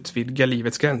skulle utvidga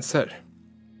livets gränser.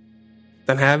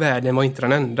 Den här världen var inte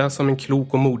den enda som en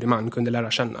klok och modig man kunde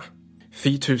lära känna.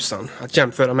 Fy tusan, att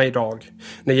jämföra med idag,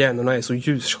 när hjärnorna är så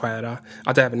ljusskära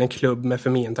att även en klubb med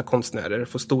förmenta konstnärer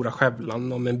får stora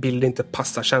skövlan om en bild inte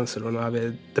passar känslorna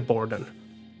vid The Borden.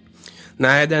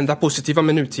 Nej, det enda positiva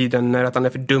med nutiden är att han är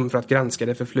för dum för att granska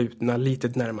det förflutna lite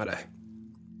närmare.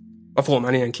 Vad får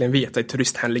man egentligen veta i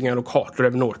turisthandlingar och kartor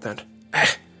över North End?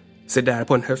 Se där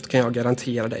på en höft kan jag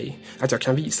garantera dig att jag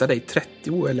kan visa dig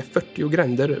 30 eller 40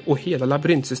 gränder och hela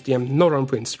labyrintsystem norr om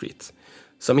Prince Street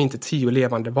som inte 10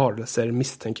 levande varelser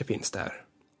misstänker finns där.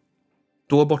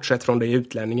 Då bortsett från de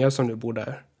utlänningar som nu bor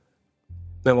där.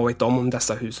 Men vad vet de om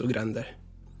dessa hus och gränder?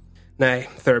 Nej,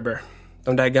 Thurber.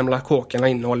 De där gamla kåkarna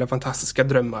innehåller fantastiska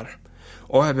drömmar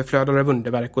och överflödar av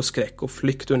underverk och skräck och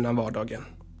flykt undan vardagen.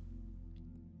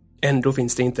 Ändå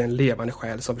finns det inte en levande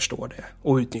själ som förstår det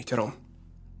och utnyttjar dem.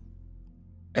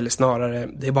 Eller snarare,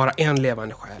 det är bara en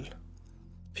levande själ.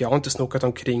 För jag har inte snokat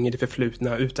omkring i det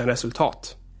förflutna utan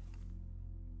resultat.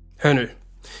 Hör nu,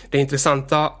 det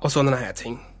intressanta och sådana här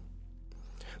ting.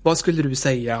 Vad skulle du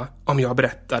säga om jag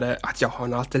berättade att jag har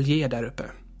en ateljé där uppe?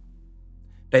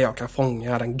 Där jag kan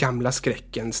fånga den gamla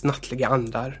skräckens nattliga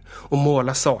andar och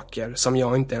måla saker som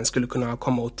jag inte ens skulle kunna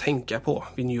komma och tänka på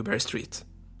vid Newbury Street.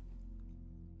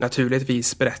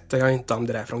 Naturligtvis berättar jag inte om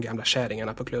det där från gamla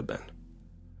kärringarna på klubben.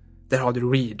 Där har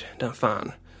du Reed, den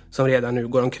fan, som redan nu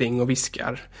går omkring och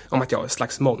viskar om att jag är ett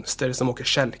slags monster som åker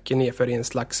kälke nerför i en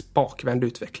slags bakvänd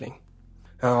utveckling.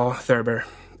 Ja, Thurber,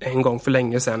 en gång för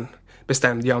länge sedan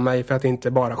bestämde jag mig för att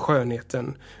inte bara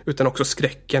skönheten utan också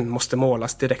skräcken måste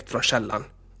målas direkt från källan.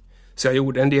 Så jag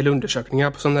gjorde en del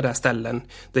undersökningar på sådana där ställen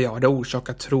där jag hade orsak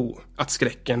att tro att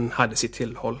skräcken hade sitt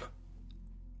tillhåll.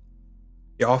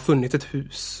 Jag har funnit ett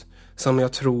hus som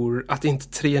jag tror att inte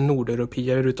 3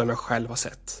 nordeuropeer utom jag själv har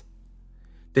sett.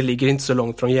 Det ligger inte så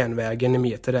långt från järnvägen i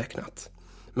meter räknat,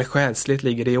 men själsligt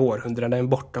ligger det i århundraden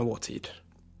bortom vår tid.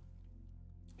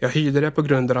 Jag hyrde det på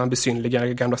grund av den besynliga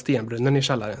gamla stenbrunnen i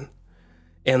källaren.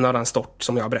 En av den stort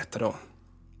som jag berättade om.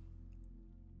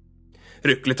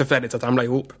 Ryckligt är färdigt att ramla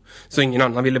ihop, så ingen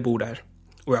annan ville bo där.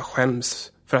 Och jag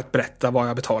skäms för att berätta vad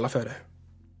jag betalar för det.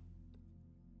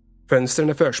 Fönstren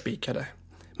är förspikade,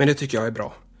 men det tycker jag är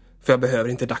bra, för jag behöver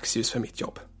inte dagsljus för mitt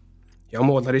jobb. Jag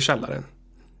målar i källaren.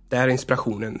 Där är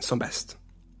inspirationen som bäst.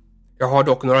 Jag har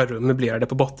dock några rum möblerade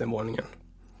på bottenvåningen.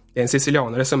 Det är en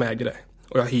sicilianare som äger det,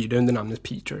 och jag hyr det under namnet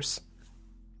Peters.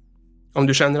 Om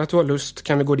du känner att du har lust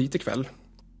kan vi gå dit ikväll.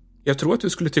 Jag tror att du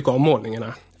skulle tycka om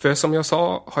målningarna, för som jag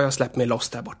sa har jag släppt mig loss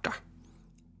där borta.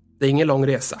 Det är ingen lång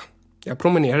resa. Jag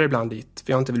promenerar ibland dit,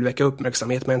 för jag inte vill väcka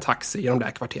uppmärksamhet med en taxi i de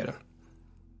där kvarteren.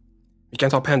 Vi kan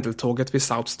ta pendeltåget vid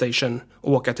South Station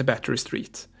och åka till Battery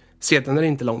Street. Sedan är det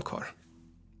inte långt kvar.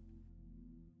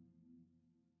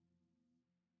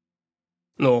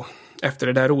 Efter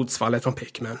det där rodsvallet från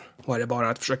Pickman var det bara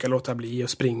att försöka låta bli och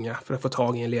springa för att få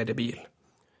tag i en ledig bil.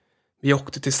 Vi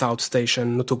åkte till South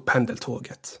Station och tog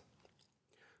pendeltåget.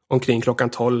 Omkring klockan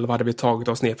 12 hade vi tagit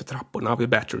oss ner för trapporna vid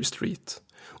Battery Street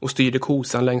och styrde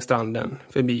kosan längs stranden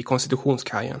förbi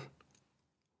Konstitutionskajen.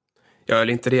 Jag höll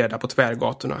inte reda på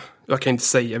tvärgatorna. Jag kan inte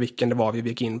säga vilken det var vi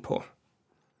gick in på.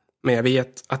 Men jag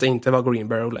vet att det inte var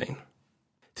Greenborough Lane.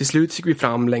 Till slut gick vi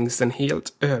fram längs en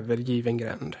helt övergiven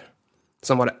gränd,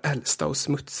 som var det äldsta och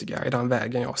smutsiga i den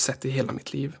vägen jag har sett i hela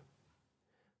mitt liv.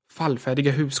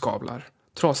 Fallfärdiga huskavlar,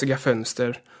 trasiga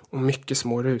fönster och mycket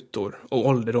små rutor och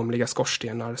ålderdomliga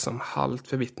skorstenar som halvt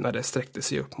förvittnade sträckte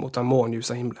sig upp mot den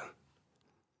månljusa himlen.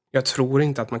 Jag tror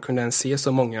inte att man kunde ens se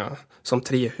så många som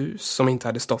 3 hus som inte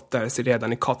hade stått där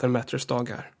redan i Cotton Mather's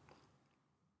dagar.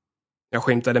 Jag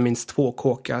skymtade minst 2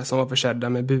 kåkar som var försedda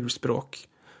med burspråk,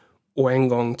 och en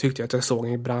gång tyckte jag att jag såg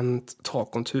en brant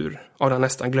takkontur av den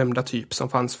nästan glömda typ som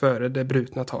fanns före det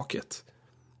brutna taket.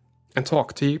 En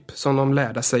taktyp som de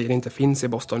lärda säger inte finns i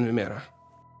Boston numera.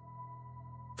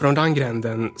 Från den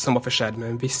gränden som var försedd med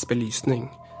en viss belysning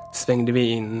svängde vi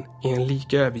in i en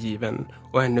lika övergiven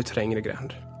och ännu trängre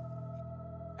gränd.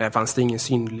 Här fanns det ingen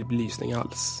synlig belysning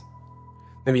alls.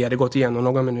 När vi hade gått igenom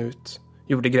någon minut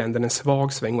gjorde gränden en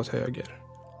svag sväng åt höger.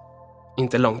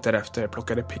 Inte långt därefter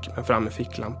plockade Pickman fram en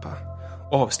ficklampa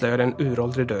och avslöjade en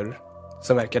uråldrig dörr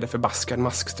som verkade förbaskad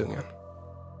maskstungan.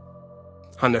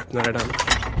 Han öppnade den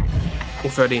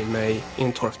och förde in mig i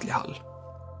en torftig hall.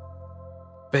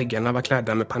 Väggarna var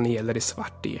klädda med paneler i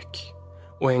svart ek,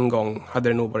 och en gång hade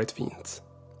det nog varit fint.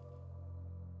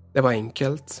 Det var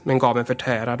enkelt, men gav en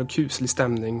förtärad och kuslig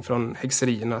stämning från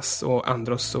häxeriernas och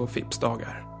Andros och Phipps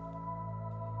dagar.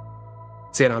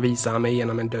 Sedan visade han mig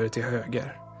genom en dörr till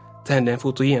höger, tände en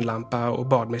fotogenlampa och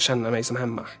bad mig känna mig som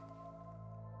hemma.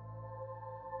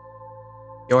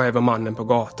 Jag är vad mannen på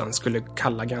gatan skulle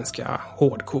kalla ganska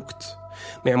hårdkokt,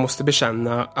 men jag måste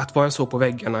bekänna att vad jag såg på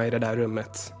väggarna i det där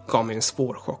rummet gav mig en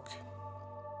svår chock.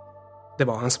 Det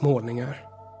var hans målningar.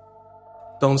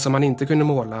 De som han inte kunde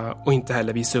måla och inte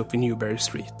heller visa upp i Newbury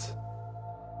Street.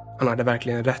 Han hade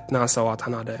verkligen rätt när han sa att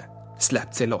han hade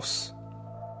släppt sig loss.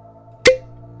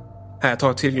 Här,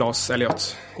 ta ett till glas,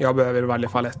 Elliot. Jag behöver i varje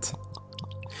fall ett.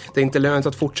 Det är inte lönt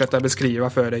att fortsätta beskriva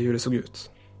för dig hur det såg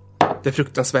ut. Det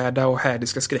fruktansvärda och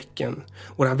härdiska skräcken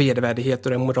och den vedervärdighet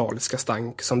och den moraliska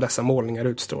stank som dessa målningar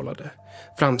utstrålade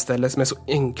framställdes med så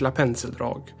enkla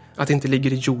penseldrag att det inte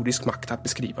ligger i jordisk makt att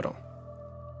beskriva dem.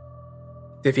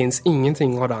 Det finns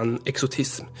ingenting av den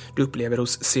exotism du upplever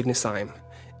hos Sidney Syme,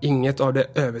 inget av de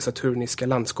översaturniska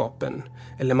landskapen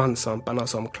eller mansvamparna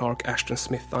som Clark Ashton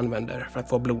Smith använder för att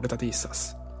få blodet att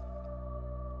isas.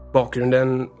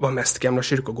 Bakgrunden var mest gamla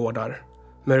kyrkogårdar,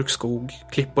 mörk skog,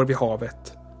 klippor vid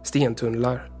havet,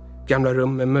 stentunnlar, gamla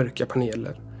rum med mörka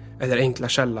paneler eller enkla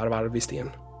källarvarv i sten.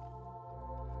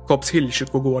 Cops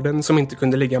Hill-kyrkogården, som inte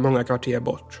kunde ligga många kvarter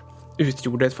bort,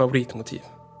 utgjorde ett favoritmotiv.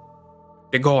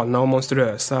 Det galna och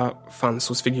monstruösa fanns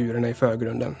hos figurerna i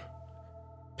förgrunden.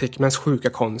 Pickmans sjuka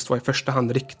konst var i första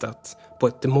hand riktat på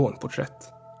ett demonporträtt.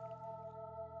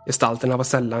 Gestalterna var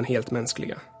sällan helt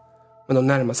mänskliga, men de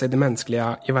närmade sig det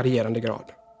mänskliga i varierande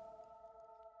grad.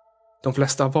 De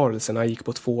flesta av varelserna gick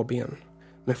på 2 ben,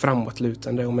 med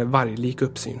framåtlutande och med varglik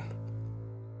uppsyn.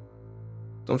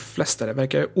 De flesta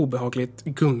verkar obehagligt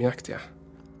gummiaktiga.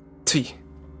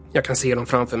 Jag kan se dem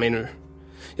framför mig nu.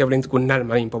 Jag vill inte gå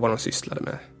närmare in på vad de sysslade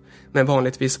med, men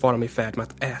vanligtvis var de i färd med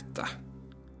att äta.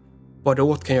 Vad det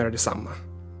åt kan göra detsamma.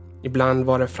 Ibland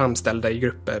var det framställda i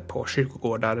grupper på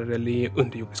kyrkogårdar eller i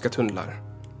underjordiska tunnlar.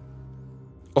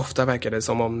 Ofta verkade det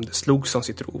som om det slogs som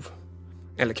sitt rov.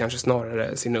 Eller kanske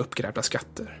snarare sina uppgrävda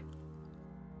skatter.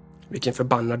 Vilken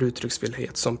förbannad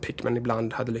uttrycksfullhet som Pickman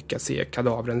ibland hade lyckats se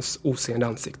kadavrens oseende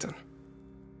ansikten.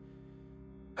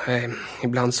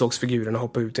 Ibland sågs figurerna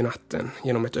hoppa ut i natten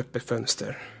genom ett öppet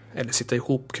fönster eller sitta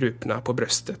ihop krupna på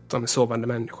bröstet av en sovande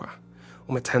människa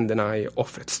och med tänderna i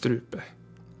offrets strupe.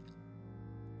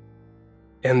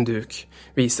 En duk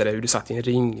visade hur det satt i en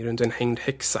ring runt en hängd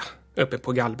häxa uppe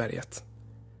på Gallberget.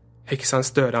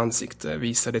 Häxans döda ansikte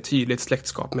visade tydligt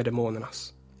släktskap med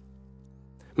demonernas.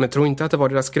 Men tro inte att det var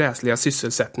deras gräsliga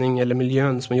sysselsättning eller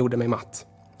miljön som gjorde mig matt.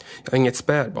 Jag är inget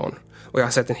spädbarn och jag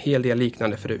har sett en hel del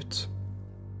liknande förut.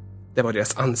 Det var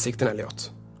deras ansikten,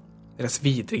 Elliot. Deras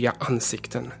vidriga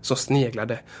ansikten som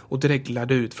sneglade och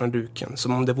dreglade ut från duken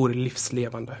som om det vore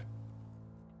livslevande.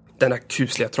 Denna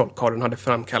kusliga trollkarlen hade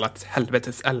framkallat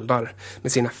helvetets eldar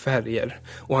med sina färger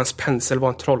och hans pensel var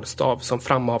en trollstav som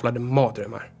framavlade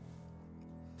mardrömmar.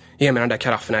 Ge mig den där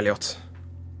karaffen, Elliot.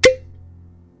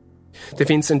 Det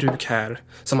finns en duk här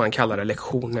som han kallade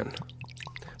lektionen.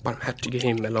 Barmhärtige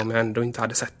himmel om jag ändå inte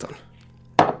hade sett den.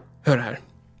 Hör här.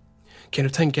 Kan du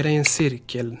tänka dig en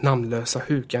cirkel namnlösa,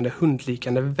 hukande,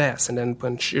 hundlikande väsenden på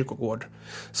en kyrkogård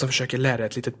som försöker lära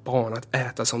ett litet barn att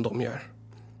äta som de gör?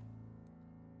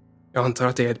 Jag antar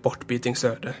att det är ett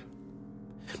bortbytingsöde.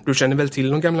 Du känner väl till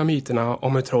de gamla myterna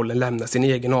om hur trollen lämnar sin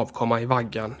egen avkomma i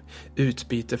vaggan,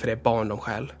 utbyte för det barn de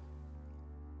stjäl.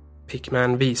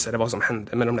 Pickman visade vad som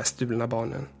hände med de där stulna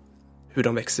barnen, hur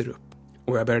de växer upp,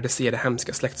 och jag började se de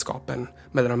hemska släktskapen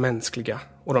mellan de mänskliga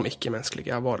och de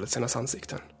icke-mänskliga varelsernas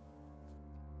ansikten.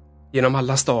 Genom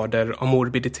alla stader av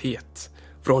morbiditet,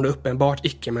 från det uppenbart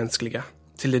icke-mänskliga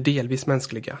till det delvis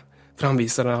mänskliga,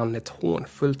 framvisade han ett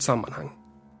hånfullt sammanhang.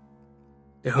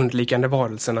 De hundlikande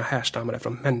varelserna härstammade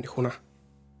från människorna.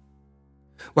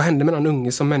 Vad hände med den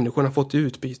unge som människorna fått i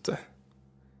utbyte?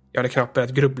 Jag hade knappt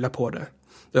börjat grubbla på det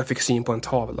då jag fick syn på en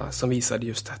tavla som visade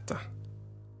just detta.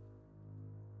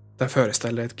 Den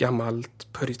föreställde ett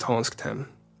gammalt puritanskt hem.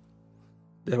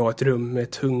 Det var ett rum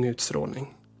med tung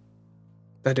utstrålning.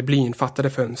 Där det blyinfattade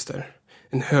fönster,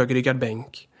 en högryggad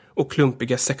bänk och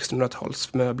klumpiga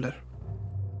 1600-talsmöbler.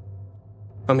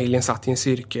 Familjen satt i en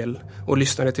cirkel och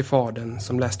lyssnade till fadern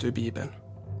som läste ur Bibeln.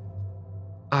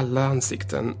 Alla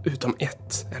ansikten utom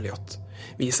ett, Elliot,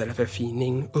 visade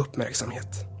förfining och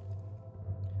uppmärksamhet.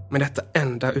 Men detta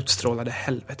enda utstrålade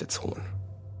helvetets hån.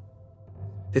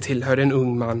 Det tillhörde en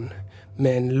ung man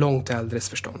med en långt äldres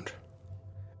förstånd.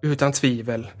 Utan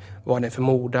tvivel var det en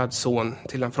förmodad son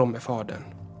till den fromme fadern.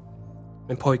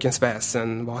 Men pojkens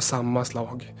väsen var samma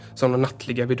slag som de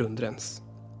nattliga vidundrens.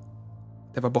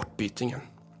 Det var bortbytingen.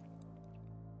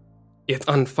 I ett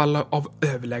anfall av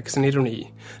överlägsen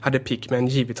ironi hade Pickman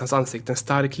givit hans ansikte en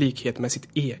stark likhet med sitt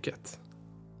eget.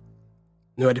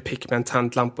 Nu hade Pickman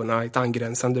tänt lamporna i ett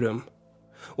angränsande rum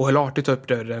och höll artigt upp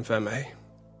dörren för mig.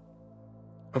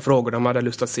 Han frågade om jag hade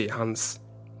lust att se hans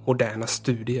moderna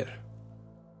studier.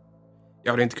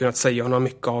 Jag hade inte kunnat säga honom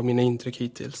mycket av mina intryck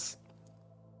hittills.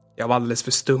 Jag var alldeles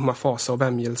för stumma fasa och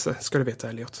vämjelse, ska du veta,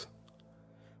 Elliot.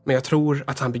 Men jag tror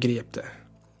att han begrep det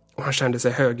och han kände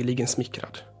sig högeligen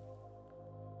smickrad.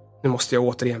 Nu måste jag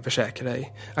återigen försäkra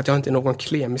dig att jag inte är någon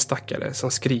klemig stackare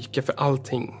som skriker för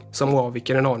allting som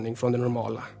avviker en aning från det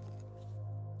normala.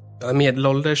 Jag är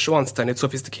medelålders och anständigt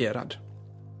sofistikerad.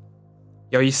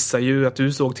 Jag gissar ju att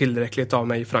du såg tillräckligt av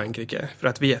mig i Frankrike för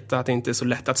att veta att det inte är så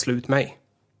lätt att slå ut mig.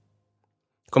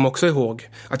 Kom också ihåg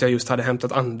att jag just hade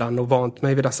hämtat andan och vant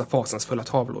mig vid dessa fasansfulla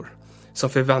tavlor som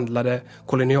förvandlade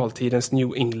kolonialtidens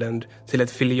New England till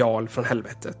ett filial från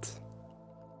helvetet.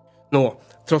 Nå,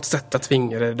 trots detta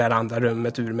tvingade det där andra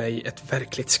rummet ur mig ett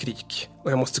verkligt skrik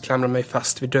och jag måste klamra mig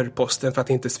fast vid dörrposten för att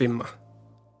inte svimma.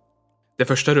 Det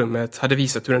första rummet hade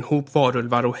visat hur en hop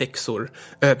varulvar och häxor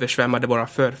översvämmade våra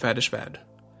förfäders värld.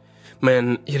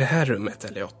 Men i det här rummet,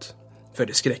 Elliot,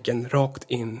 förde skräcken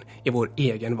rakt in i vår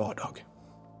egen vardag.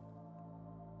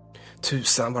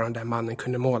 Tusan vad den där mannen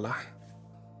kunde måla.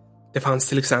 Det fanns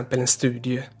till exempel en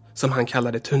studie som han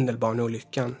kallade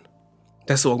tunnelbaneolyckan.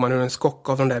 Där såg man hur en skock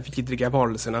av de där vidriga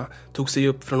varelserna tog sig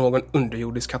upp från någon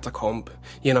underjordisk katakomb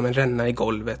genom en ränna i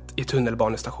golvet i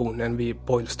tunnelbanestationen vid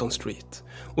Boylston Street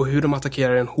och hur de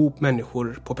attackerade en hop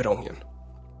människor på perrongen.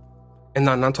 En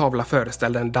annan tavla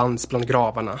föreställde en dans bland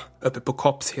gravarna uppe på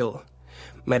Cops Hill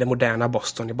med det moderna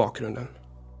Boston i bakgrunden.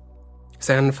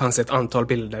 Sen fanns ett antal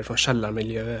bilder från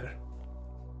källarmiljöer.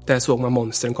 Där såg man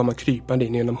monstren komma krypande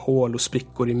in genom hål och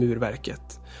sprickor i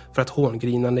murverket för att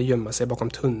hångrinande gömma sig bakom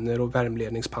tunnor och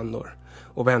värmledningspannor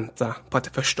och vänta på att det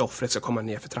första offret ska komma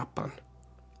ner för trappan.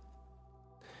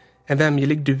 En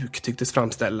vämjelig duk tycktes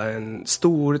framställa en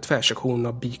stor tvärsektion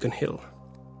av Beacon Hill.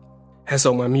 Här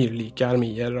såg man myrlika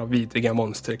arméer av vidriga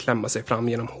monster klämma sig fram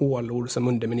genom hålor som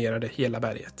underminerade hela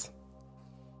berget.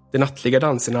 De nattliga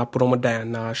danserna på de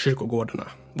moderna kyrkogårdarna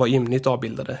var ymnigt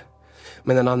avbildade,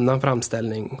 men en annan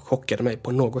framställning chockade mig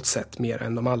på något sätt mer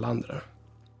än de alla andra.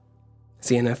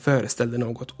 Scenen föreställde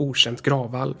något okänt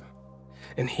gravvalv.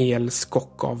 En hel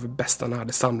skock av bästarna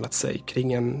hade samlat sig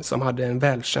kring en som hade en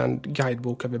välkänd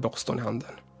guidebok över Boston i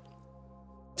handen.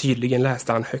 Tydligen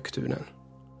läste han högt ur den.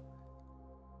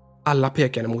 Alla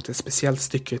pekade mot ett speciellt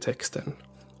stycke i texten,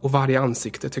 och varje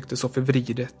ansikte tyckte så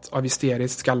förvridet av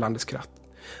hysteriskt skallande skratt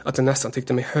att jag nästan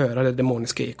tyckte mig höra det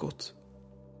demoniska ekot.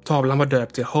 Tavlan var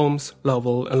döpt till Holmes,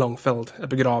 Lovell och Longfeld, är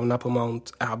begravna på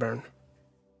Mount Auburn.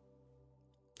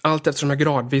 Allt eftersom jag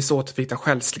gradvis återfick den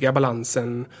själsliga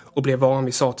balansen och blev van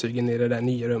vid sattygen i det där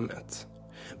nya rummet,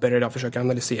 började jag försöka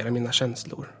analysera mina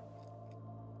känslor.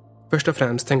 Först och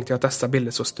främst tänkte jag att dessa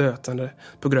bilder så stötande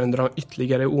på grund av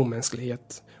ytterligare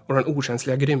omänsklighet och den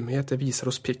okänsliga grymhet det visar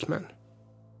hos Pickman.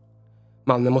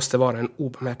 Mannen måste vara en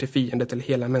obarmhärtig fiende till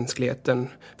hela mänskligheten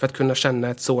för att kunna känna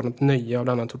ett sådant nöje av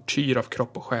denna tortyr av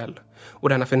kropp och själ och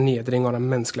denna förnedring av den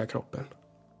mänskliga kroppen.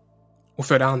 Och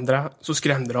för det andra så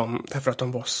skrämde de därför att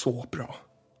de var så bra.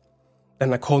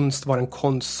 Denna konst var en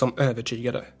konst som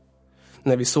övertygade.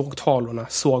 När vi såg tavlorna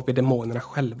såg vi demonerna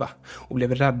själva och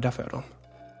blev rädda för dem.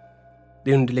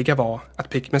 Det underliga var att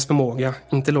Pickmans förmåga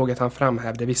inte låg att han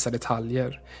framhävde vissa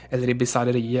detaljer eller i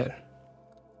bizarrerier.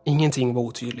 Ingenting var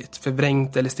otydligt,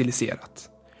 förvrängt eller stiliserat.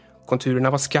 Konturerna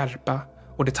var skarpa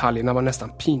och detaljerna var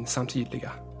nästan pinsamt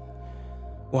tydliga.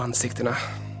 Och ansiktena.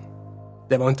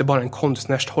 Det var inte bara en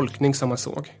konstnärs tolkning som man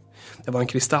såg. Det var en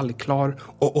kristallklar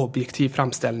och objektiv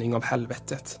framställning av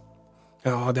helvetet.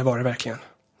 Ja, det var det verkligen.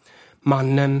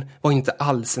 Mannen var inte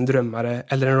alls en drömmare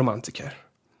eller en romantiker.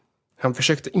 Han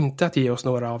försökte inte att ge oss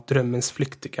några av drömmens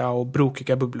flyktiga och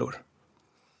brokiga bubblor.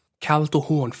 Kallt och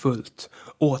hånfullt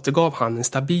återgav han en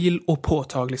stabil och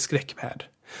påtaglig skräckvärld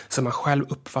som han själv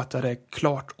uppfattade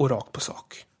klart och rakt på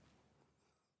sak.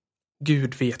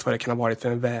 Gud vet vad det kan ha varit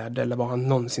för en värld eller vad han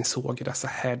någonsin såg i dessa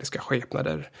härdiska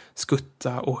skepnader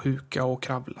skutta och huka och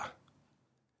kravla.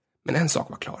 Men en sak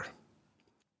var klar.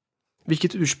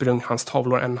 Vilket ursprung hans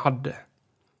tavlor än hade.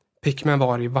 Pickman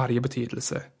var i varje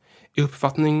betydelse, i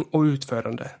uppfattning och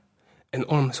utförande, en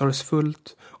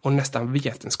omsorgsfullt och nästan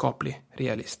vetenskaplig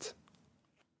realist.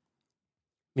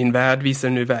 Min värld visar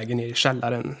nu vägen ner i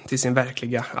källaren till sin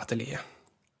verkliga ateljé.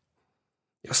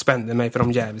 Jag spände mig för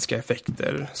de djävulska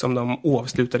effekter som de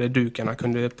oavslutade dukarna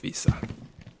kunde uppvisa.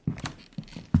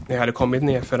 När jag hade kommit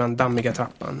ner för den dammiga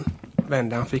trappan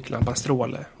vände han ficklampans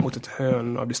stråle mot ett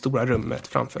hörn av det stora rummet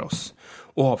framför oss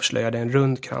och avslöjade en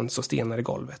rund krans och stenar i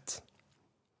golvet.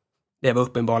 Det var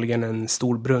uppenbarligen en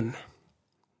stor brunn.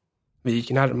 Vi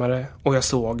gick närmare och jag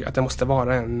såg att det måste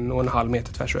vara 1,5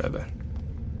 meter tvärs över.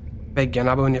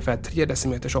 Väggarna var ungefär 3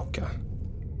 decimeter tjocka.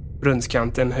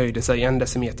 Brunnskanten höjde sig 1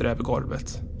 decimeter över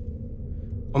golvet.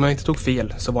 Om jag inte tog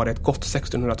fel så var det ett gott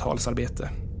 1600-talsarbete.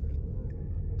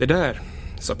 Det där,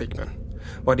 sa Pickman,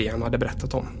 var det han hade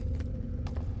berättat om.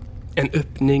 En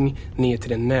öppning ner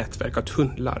till en nätverk av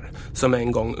tunnlar som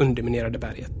en gång underminerade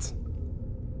berget.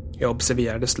 Jag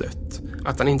observerade slött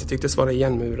att han inte tycktes vara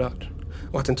igenmurad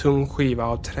och att en tung skiva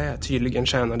av trä tydligen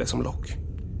tjänade som lock.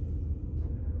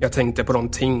 Jag tänkte på de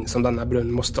ting som denna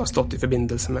brunn måste ha stått i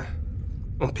förbindelse med.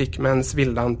 Om Pickmans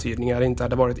vilda antydningar inte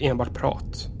hade varit enbart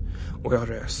prat, och jag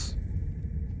rös.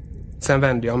 Sen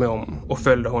vände jag mig om och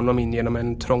följde honom in genom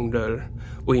en trång dörr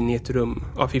och in i ett rum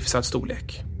av hyfsad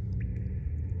storlek.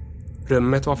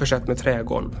 Rummet var försett med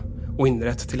trägolv och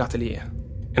inrätt till ateljé.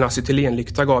 En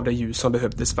acetylenlykta gav det ljus som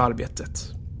behövdes för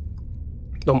arbetet.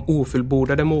 De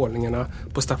ofullbordade målningarna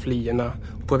på stafflierna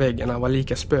och på väggarna var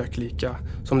lika spöklika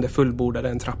som det fullbordade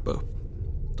en trappa upp.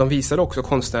 De visade också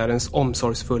konstnärens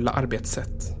omsorgsfulla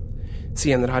arbetssätt.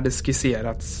 Scener hade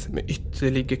skisserats med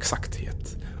ytterlig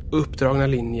exakthet och uppdragna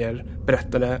linjer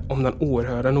berättade om den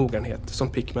oerhörda noggrannhet som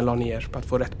Pickman la ner på att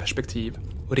få rätt perspektiv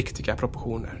och riktiga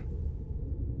proportioner.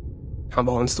 Han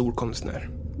var en stor konstnär.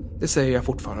 Det säger jag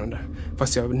fortfarande,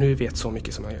 fast jag nu vet så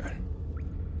mycket som jag gör.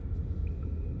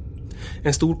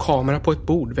 En stor kamera på ett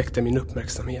bord väckte min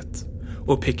uppmärksamhet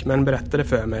och Pickman berättade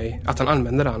för mig att han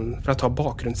använde den för att ta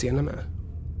bakgrundsscener med.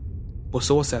 På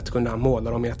så sätt kunde han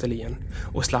måla dem i ateljén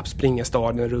och slapp springa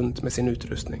staden runt med sin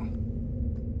utrustning.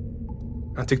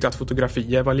 Han tyckte att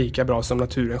fotografier var lika bra som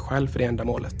naturen själv för det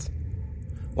ändamålet.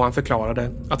 Och han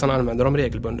förklarade att han använde dem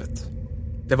regelbundet.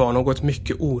 Det var något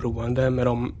mycket oroande med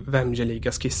de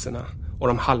vämjeliga skisserna och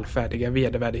de halvfärdiga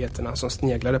vedervärdigheterna som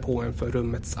sneglade på en för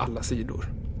rummets alla sidor.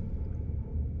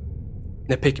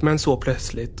 När Pickman så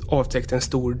plötsligt avtäckte en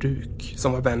stor duk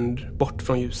som var vänd bort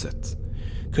från ljuset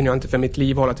kunde jag inte för mitt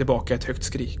liv hålla tillbaka ett högt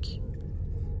skrik.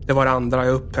 Det var det andra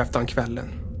jag upphävt den kvällen.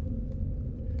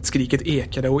 Skriket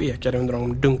ekade och ekade under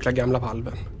de dunkla gamla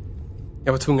valven.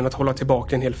 Jag var tvungen att hålla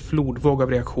tillbaka en hel flodvåg av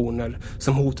reaktioner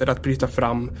som hotade att bryta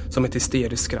fram som ett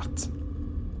hysteriskt skratt.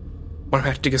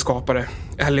 Barmhärtige skapare,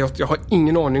 Elliot, jag har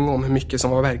ingen aning om hur mycket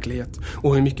som var verklighet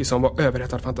och hur mycket som var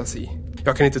överrättad fantasi.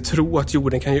 Jag kan inte tro att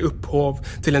jorden kan ge upphov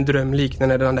till en dröm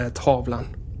liknande den där tavlan.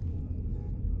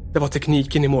 Det var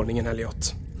tekniken i målningen,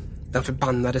 Elliot. Den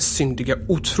förbannade, syndiga,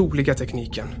 otroliga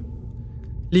tekniken.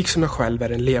 Liksom jag själv är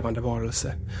en levande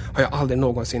varelse har jag aldrig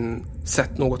någonsin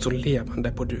sett något så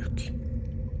levande på duk.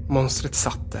 Monstret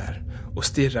satt där och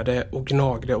stirrade och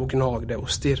gnagde och gnagde och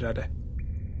stirrade.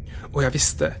 Och jag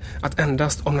visste att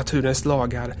endast om naturens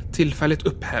lagar tillfälligt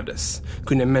upphävdes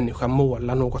kunde en människa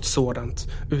måla något sådant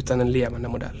utan en levande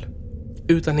modell.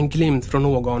 Utan en glimt från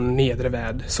någon nedre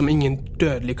värld som ingen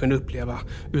dödlig kunde uppleva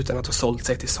utan att ha sålt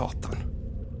sig till Satan.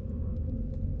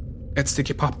 Ett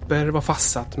stycke papper var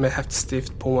fastsatt med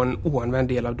häftstift på en oanvänd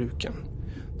del av duken.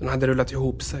 Den hade rullat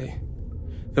ihop sig.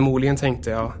 Förmodligen tänkte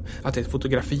jag att det är ett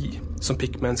fotografi som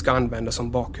Pickman ska använda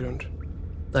som bakgrund.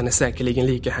 Den är säkerligen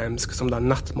lika hemsk som den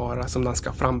nattmara som den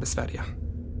ska frambesvärja.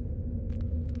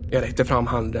 Jag räckte fram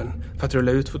handen för att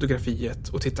rulla ut fotografiet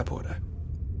och titta på det.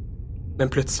 Men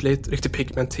plötsligt ryckte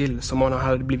Pickman till som om han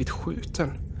hade blivit skjuten.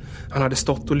 Han hade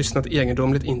stått och lyssnat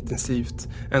egendomligt intensivt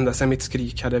ända sedan mitt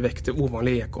skrik hade väckt det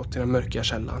ovanliga ekot i den mörka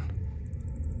källan.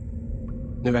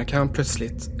 Nu verkar han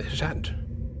plötsligt rädd.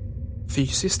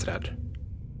 Fysiskt rädd.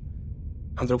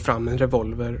 Han drog fram en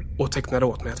revolver och tecknade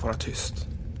åt mig att vara tyst.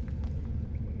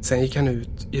 Sen gick han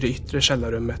ut i det yttre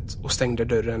källarrummet och stängde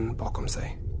dörren bakom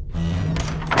sig.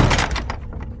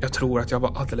 Jag tror att jag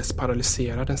var alldeles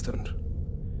paralyserad en stund.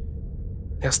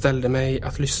 När jag ställde mig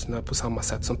att lyssna på samma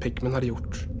sätt som Pickman hade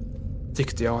gjort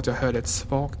tyckte jag att jag hörde ett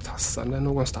svagt tassande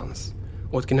någonstans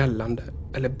och ett gnällande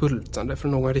eller bultande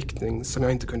från någon riktning som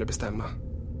jag inte kunde bestämma.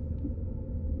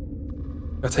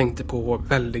 Jag tänkte på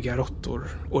väldiga råttor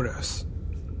och rös.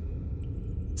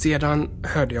 Sedan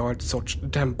hörde jag ett sorts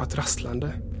dämpat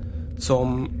rasslande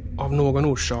som av någon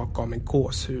orsak gav mig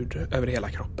gåshud över hela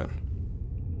kroppen.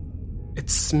 Ett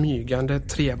smygande,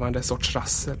 trevande sorts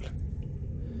rassel.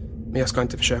 Men jag ska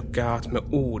inte försöka att med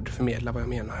ord förmedla vad jag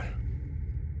menar.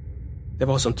 Det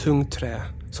var som tungt trä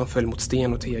som föll mot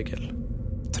sten och tegel.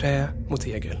 Trä mot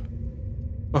tegel.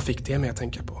 Vad fick det mig att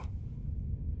tänka på?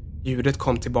 Ljudet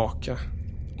kom tillbaka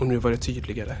och nu var det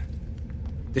tydligare.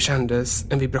 Det kändes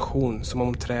en vibration som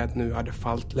om träd nu hade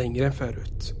fallit längre än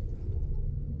förut.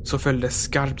 Så följde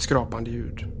skarpt skrapande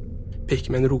ljud.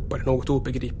 Pickman ropade något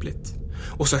obegripligt.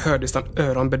 Och så hördes en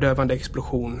öronbedövande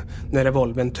explosion när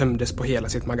revolvern tömdes på hela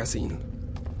sitt magasin.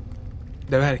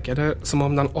 Det verkade som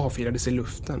om den avfyrades i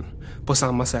luften på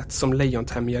samma sätt som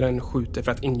lejontämjaren skjuter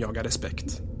för att injaga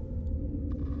respekt.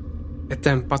 Ett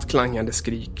dämpat klangande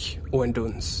skrik och en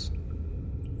duns.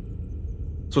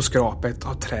 Så skrapet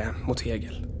av trä mot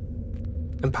tegel.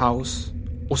 En paus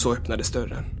och så öppnades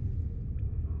dörren.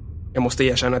 Jag måste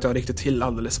erkänna att jag ryckte till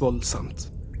alldeles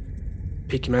våldsamt.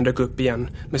 Pickman dök upp igen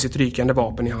med sitt rykande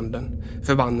vapen i handen,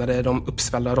 förbannade de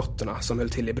uppsvällda råttorna som höll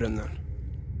till i brunnen.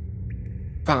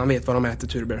 Fan vet vad de äter,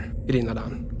 Turber, grinade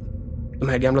han. De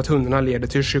här gamla tunnorna leder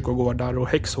till kyrkogårdar och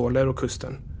häxhålor och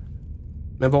kusten.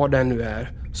 Men vad det nu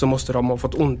är så måste de ha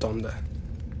fått ont om det.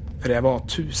 För det var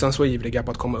tusan så ivriga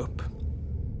på att komma upp.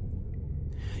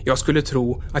 Jag skulle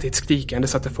tro att ett skrikande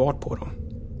satte fart på dem.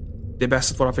 Det är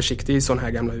bäst att vara försiktig i sådana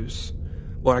här gamla hus.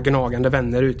 Våra gnagande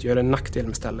vänner utgör en nackdel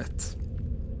med stället.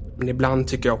 Men ibland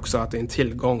tycker jag också att det är en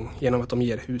tillgång genom att de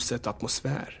ger huset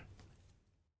atmosfär.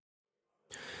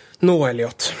 Nå,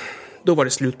 Elliot. Då var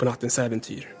det slut på nattens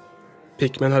äventyr.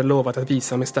 Pickman hade lovat att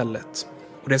visa mig stället.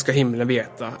 Och det ska himlen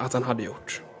veta att han hade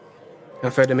gjort.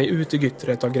 Han förde mig ut i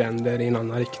gyttret av gränder i en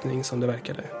annan riktning som det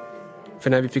verkade. För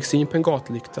när vi fick syn på en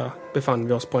gatlykta befann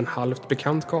vi oss på en halvt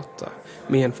bekant gata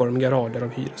med enformiga rader av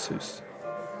hyreshus.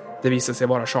 Det visade sig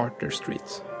vara Charter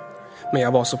Street. Men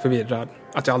jag var så förvirrad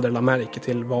att jag aldrig lade märke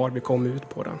till var vi kom ut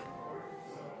på den.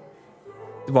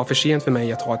 Det var för sent för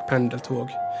mig att ha ett pendeltåg,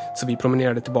 så vi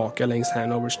promenerade tillbaka längs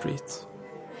Hanover Street.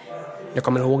 Jag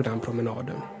kommer ihåg den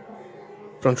promenaden.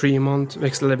 Från Tremont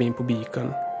växlade vi in på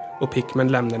Beacon och Pickman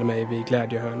lämnade mig vid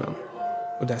Glädjehörnan.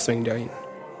 Och där svängde jag in.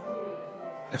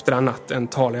 Efter den natten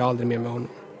talade jag aldrig mer med honom.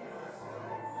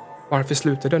 Varför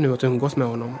slutade jag nu att umgås med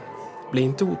honom? Bli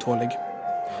inte otålig.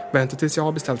 Vänta tills jag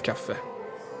har beställt kaffe.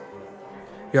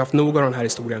 Vi har haft nog av den här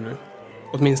historien nu.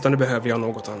 Åtminstone behöver jag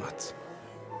något annat.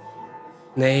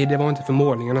 Nej, det var inte för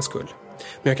målningarnas skull.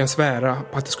 Men jag kan svära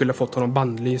på att det skulle ha fått honom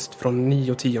bandlyst från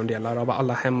 9/10 av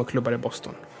alla hem och klubbar i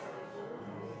Boston.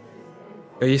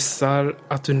 Jag gissar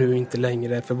att du nu inte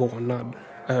längre är förvånad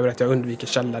över att jag undviker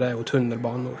källare och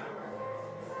tunnelbanor.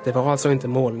 Det var alltså inte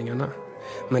målningarna,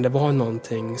 men det var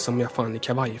någonting som jag fann i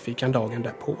kavajfickan dagen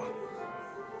därpå.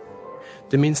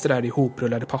 Du minns det där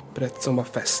ihoprullade pappret som var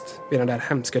fäst vid den där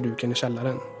hemska duken i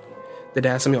källaren. Det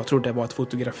där som jag trodde var ett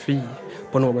fotografi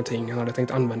på någonting han hade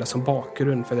tänkt använda som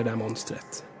bakgrund för det där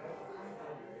monstret.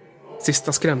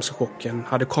 Sista skrämselchocken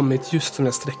hade kommit just när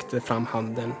jag sträckte fram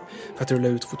handen för att rulla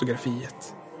ut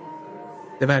fotografiet.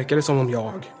 Det verkade som om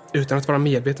jag, utan att vara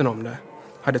medveten om det,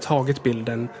 hade tagit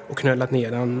bilden och knöllat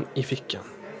ner den i fickan.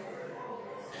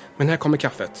 Men här kommer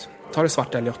kaffet. Ta det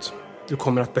svart, Elliot. Du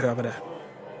kommer att behöva det.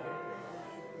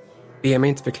 Be mig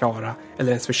inte förklara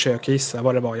eller ens försöka gissa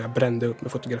vad det var jag brände upp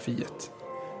med fotografiet.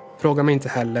 Fråga mig inte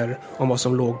heller om vad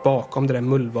som låg bakom det där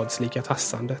mullvadslika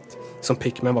tassandet som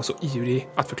Pickman var så ivrig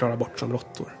att förklara bort som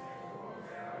råttor.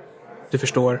 Du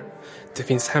förstår, det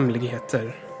finns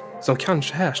hemligheter som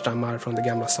kanske härstammar från det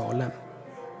gamla Salem.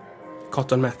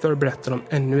 Cotton Mather berättar om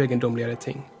ännu egendomligare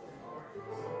ting.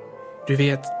 Du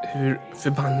vet hur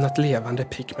förbannat levande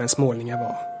Pickmans målningar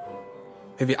var.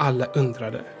 Hur vi alla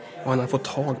undrade vad han hade fått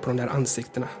tag på de där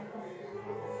ansiktena.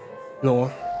 Nå,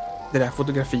 det där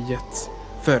fotografiet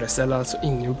föreställer alltså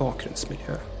ingen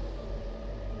bakgrundsmiljö.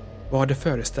 Vad det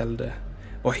föreställde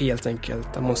var helt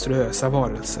enkelt en monstruösa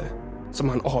varelse som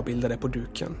han avbildade på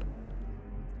duken.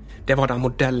 Det var den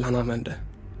modell han använde.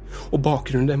 Och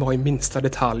bakgrunden var i minsta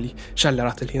detalj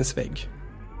källarateljéns vägg.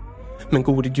 Men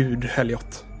gode gud,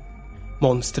 Elliot.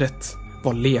 Monstret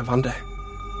var levande.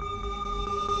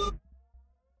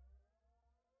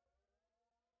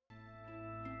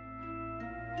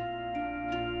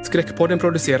 Skräckpodden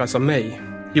produceras av mig,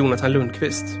 Jonathan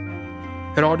Lundqvist.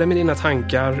 Hör av dig med dina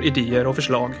tankar, idéer och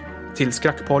förslag till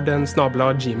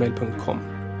skräckpodden@gmail.com.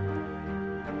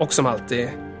 Och som alltid,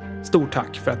 stort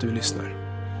tack för att du lyssnar.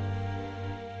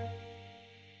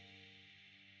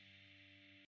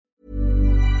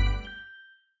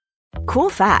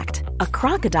 Cool fact, a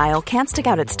crocodile can't stick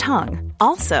out its tongue.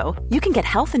 Also, you can get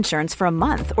health insurance for a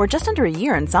month or just under a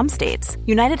year in some states.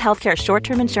 United Healthcare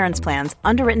short-term insurance plans,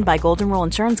 underwritten by Golden Rule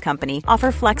Insurance Company,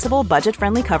 offer flexible,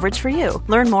 budget-friendly coverage for you.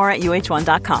 Learn more at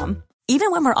uh1.com.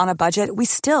 Even when we're on a budget, we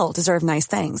still deserve nice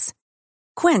things.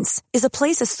 Quince is a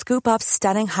place to scoop up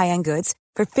stunning high-end goods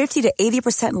for 50 to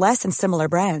 80% less than similar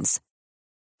brands.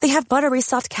 They have buttery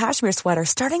soft cashmere sweaters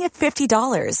starting at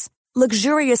 $50,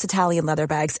 luxurious Italian leather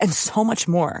bags, and so much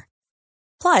more.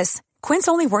 Plus, Quince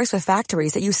only works with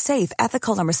factories that use safe,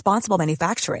 ethical, and responsible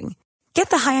manufacturing. Get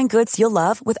the high-end goods you'll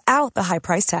love without the high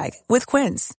price tag with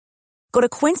Quince. Go to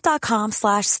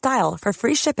quince.com/style for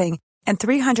free shipping and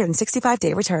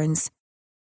 365-day returns.